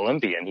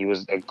Olympian. He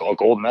was a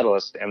gold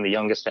medalist and the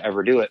youngest to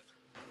ever do it.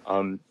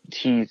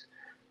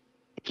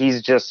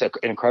 He's just an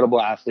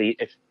incredible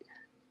athlete.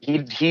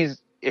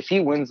 If he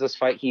wins this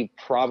fight, he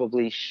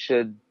probably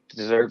should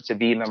deserve to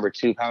be number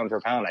 2 pound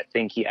for pound. I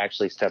think he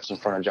actually steps in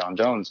front of John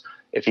Jones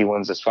if he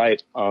wins this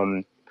fight,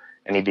 and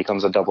he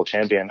becomes a double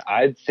champion.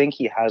 I think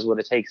he has what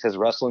it takes. His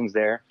wrestling's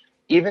there.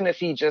 Even if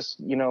he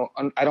just,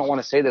 I don't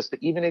want to say this, but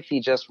even if he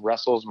just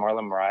wrestles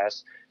Marlon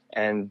Moraes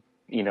and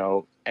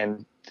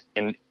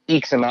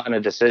ekes him out in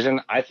a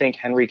decision, I think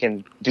Henry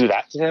can do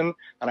that to him.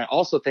 And I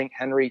also think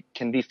Henry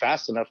can be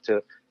fast enough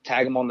to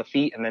tag him on the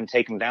feet and then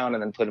take him down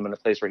and then put him in a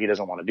place where he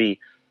doesn't want to be.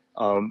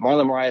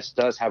 Marlon Moraes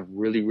does have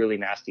really, really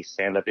nasty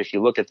stand-up. If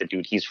you look at the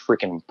dude, he's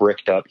freaking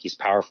bricked up. He's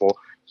powerful.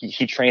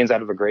 He trains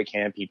out of a great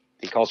camp. He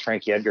calls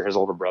Frankie Edgar his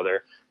older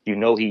brother. He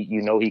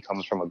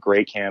comes from a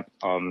great camp.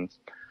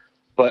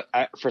 But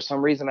for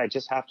some reason, I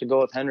just have to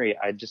go with Henry.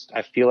 I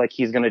feel like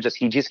he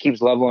just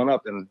keeps leveling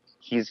up, and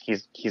he's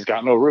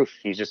got no roof.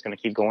 He's just going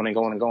to keep going and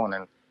going and going.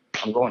 And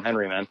I'm going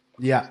Henry, man.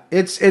 Yeah,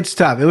 it's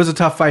tough. It was a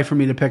tough fight for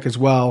me to pick as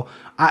well.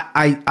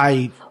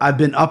 I've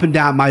been up and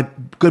down. My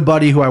good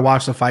buddy who I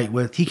watched the fight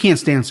with, he can't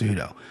stand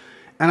Cejudo.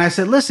 And I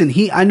said, listen,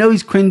 I know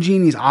he's cringy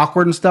and he's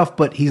awkward and stuff,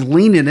 but he's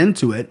leaning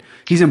into it.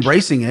 He's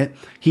embracing it.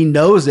 He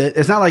knows it.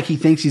 It's not like he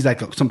thinks he's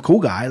like some cool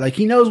guy. Like,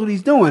 he knows what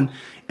he's doing.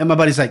 And my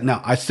buddy's like,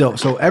 no,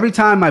 so every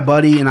time my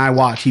buddy and I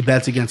watch, he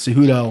bets against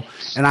Cejudo,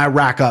 and I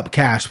rack up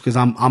cash because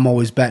I'm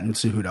always betting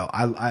Cejudo.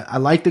 I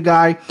like the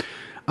guy.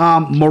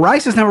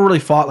 Moraes has never really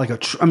fought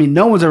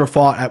no one's ever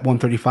fought at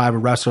 135 a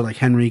wrestler like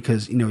Henry,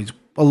 because he's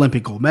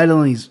Olympic gold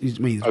medal and he's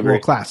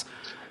world class.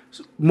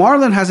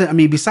 Marlon hasn't,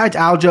 besides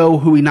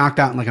Aljo, who he knocked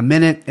out in like a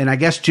minute, and I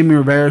guess Jimmy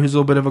Rivera, who's a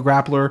little bit of a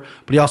grappler,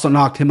 but he also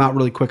knocked him out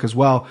really quick as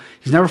well.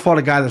 He's never fought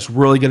a guy that's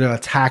really going to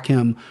attack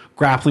him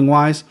grappling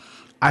wise.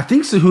 I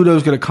think Cejudo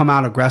is going to come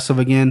out aggressive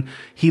again.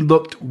 He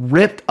looked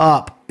ripped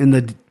up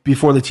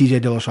before the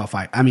TJ Dillashaw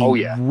fight.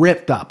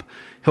 Ripped up.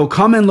 He'll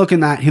come in looking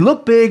that he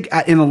looked big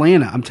in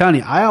Atlanta. I'm telling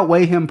you, I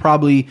outweigh him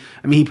probably.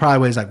 He probably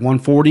weighs like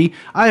 140.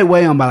 I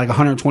outweigh him by like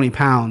 120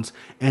 pounds.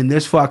 And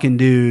this fucking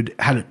dude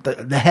had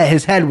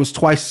his head was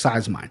twice the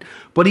size of mine,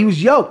 but he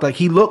was yoked. Like,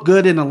 he looked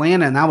good in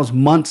Atlanta, and that was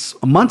months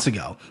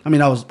ago.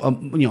 That was a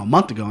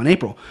month ago in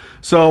April.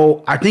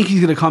 So I think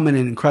he's going to come in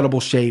incredible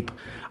shape.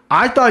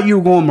 I thought you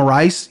were going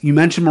Moraes. You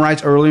mentioned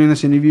Moraes earlier in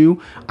this interview.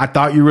 I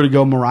thought you were going to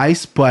go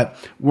Moraes, but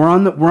we're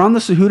on the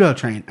Cejudo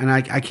train, and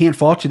I can't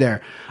fault you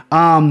there.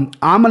 I'm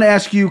going to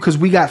ask you, because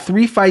we got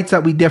 3 fights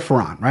that we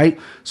differ on, right?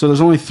 So there's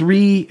only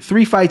three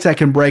fights that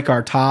can break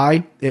our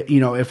tie,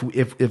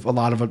 if a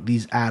lot of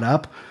these add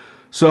up.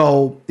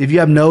 So if you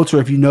have notes,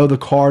 or if you know the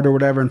card or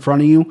whatever in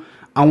front of you,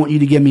 I want you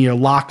to give me your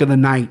lock of the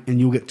night, and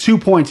you'll get 2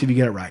 points if you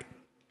get it right.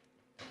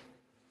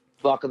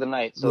 Lock of the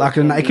night. So lock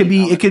of the night.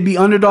 It could be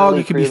underdog.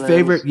 It could be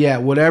favorite. Yeah,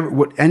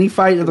 whatever. Any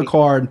fight of the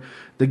card,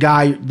 the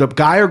guy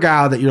or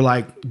gal that you're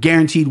like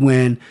guaranteed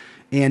win.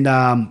 And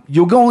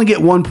you'll only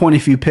get 1 point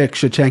if you pick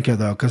Shevchenko,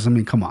 though, because,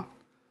 come on.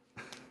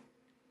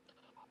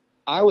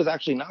 I was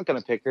actually not going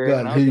to pick her, Good.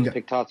 and I Who was you going to got?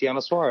 pick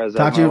Tatiana Suarez as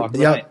my lock of the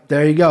Yep, night.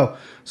 there you go.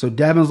 So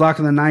Devin's lock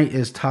of the night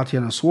is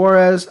Tatiana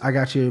Suarez. I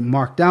got you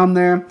marked down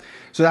there.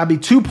 So that'd be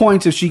 2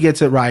 points if she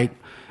gets it right,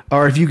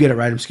 or if you get it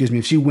right, excuse me,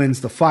 if she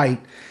wins the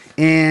fight.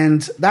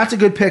 And that's a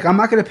good pick. I'm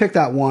not going to pick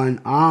that one.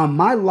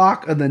 My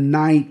lock of the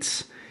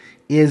night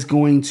is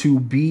going to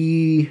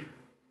be...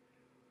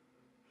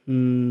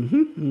 I'm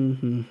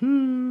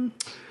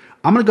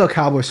going to go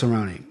Cowboy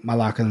Cerrone, my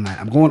lock of the night.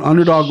 I'm going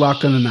underdog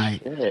lock of the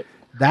night. Shit.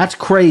 That's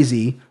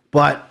crazy,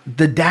 but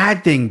the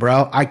dad thing,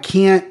 bro, I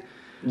can't.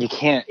 You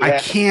can't. Yeah. I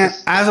can't,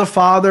 as a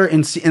father,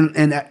 and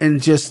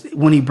just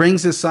when he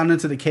brings his son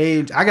into the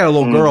cage. I got a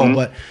little girl,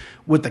 but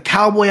with the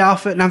cowboy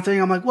outfit and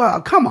everything, I'm like,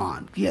 well, come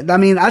on. Yeah, I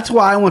mean, that's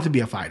why I want to be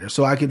a fighter,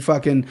 so I could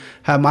fucking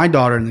have my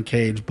daughter in the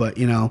cage. But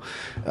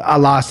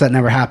alas, that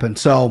never happened.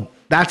 So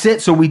that's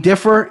it. So we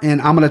differ,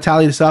 and I'm gonna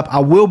tally this up. I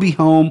will be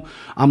home.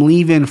 I'm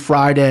leaving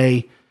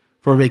Friday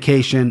for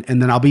vacation,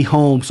 and then I'll be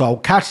home. So I'll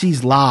catch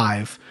these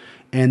live.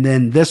 And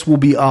then this will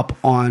be up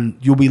on.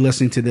 You'll be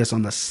listening to this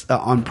on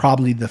on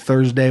probably the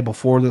Thursday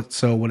before the.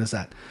 So what is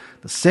that?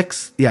 The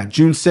 6th? Yeah,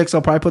 June 6th.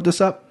 I'll probably put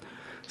this up.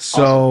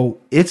 So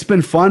awesome. It's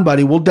been fun,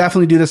 buddy. We'll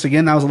definitely do this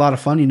again. That was a lot of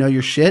fun. You know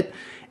your shit.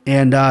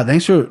 And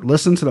thanks for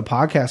listening to the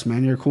podcast,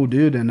 man. You're a cool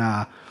dude, and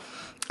I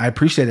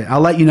appreciate it.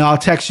 I'll let you know. I'll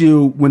text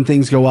you when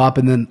things go up,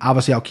 and then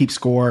obviously I'll keep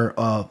score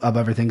of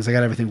everything because I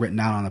got everything written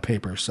down on the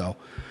paper. So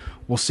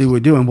we'll see what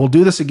we do, and we'll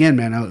do this again,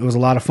 man. It was a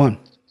lot of fun.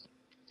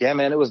 Yeah,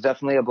 man, it was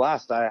definitely a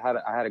blast. I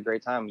had a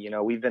great time.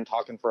 We've been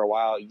talking for a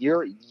while.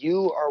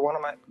 You are one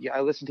of my. I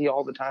listen to you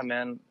all the time,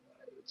 man.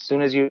 As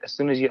soon as you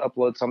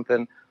upload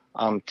something,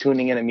 I'm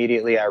tuning in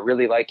immediately. I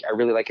really like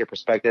your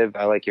perspective.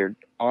 I like your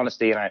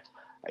honesty, and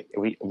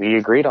we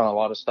agreed on a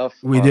lot of stuff.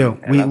 We do.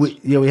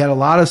 We had a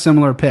lot of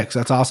similar picks.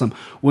 That's awesome.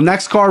 Well,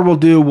 next card we'll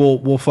do.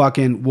 We'll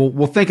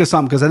think of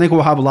something because I think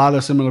we'll have a lot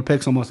of similar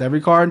picks almost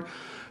every card.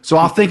 So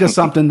I'll think of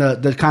something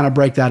to kind of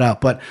break that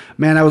up. But,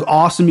 man, that was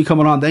awesome you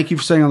coming on. Thank you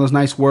for saying all those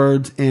nice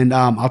words, and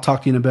I'll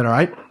talk to you in a bit, all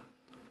right?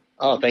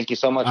 Oh, thank you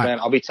so much,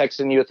 man. I'll be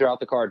texting you throughout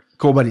the card.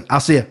 Cool, buddy.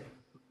 I'll see you.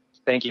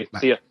 Thank you. Bye.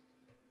 See you.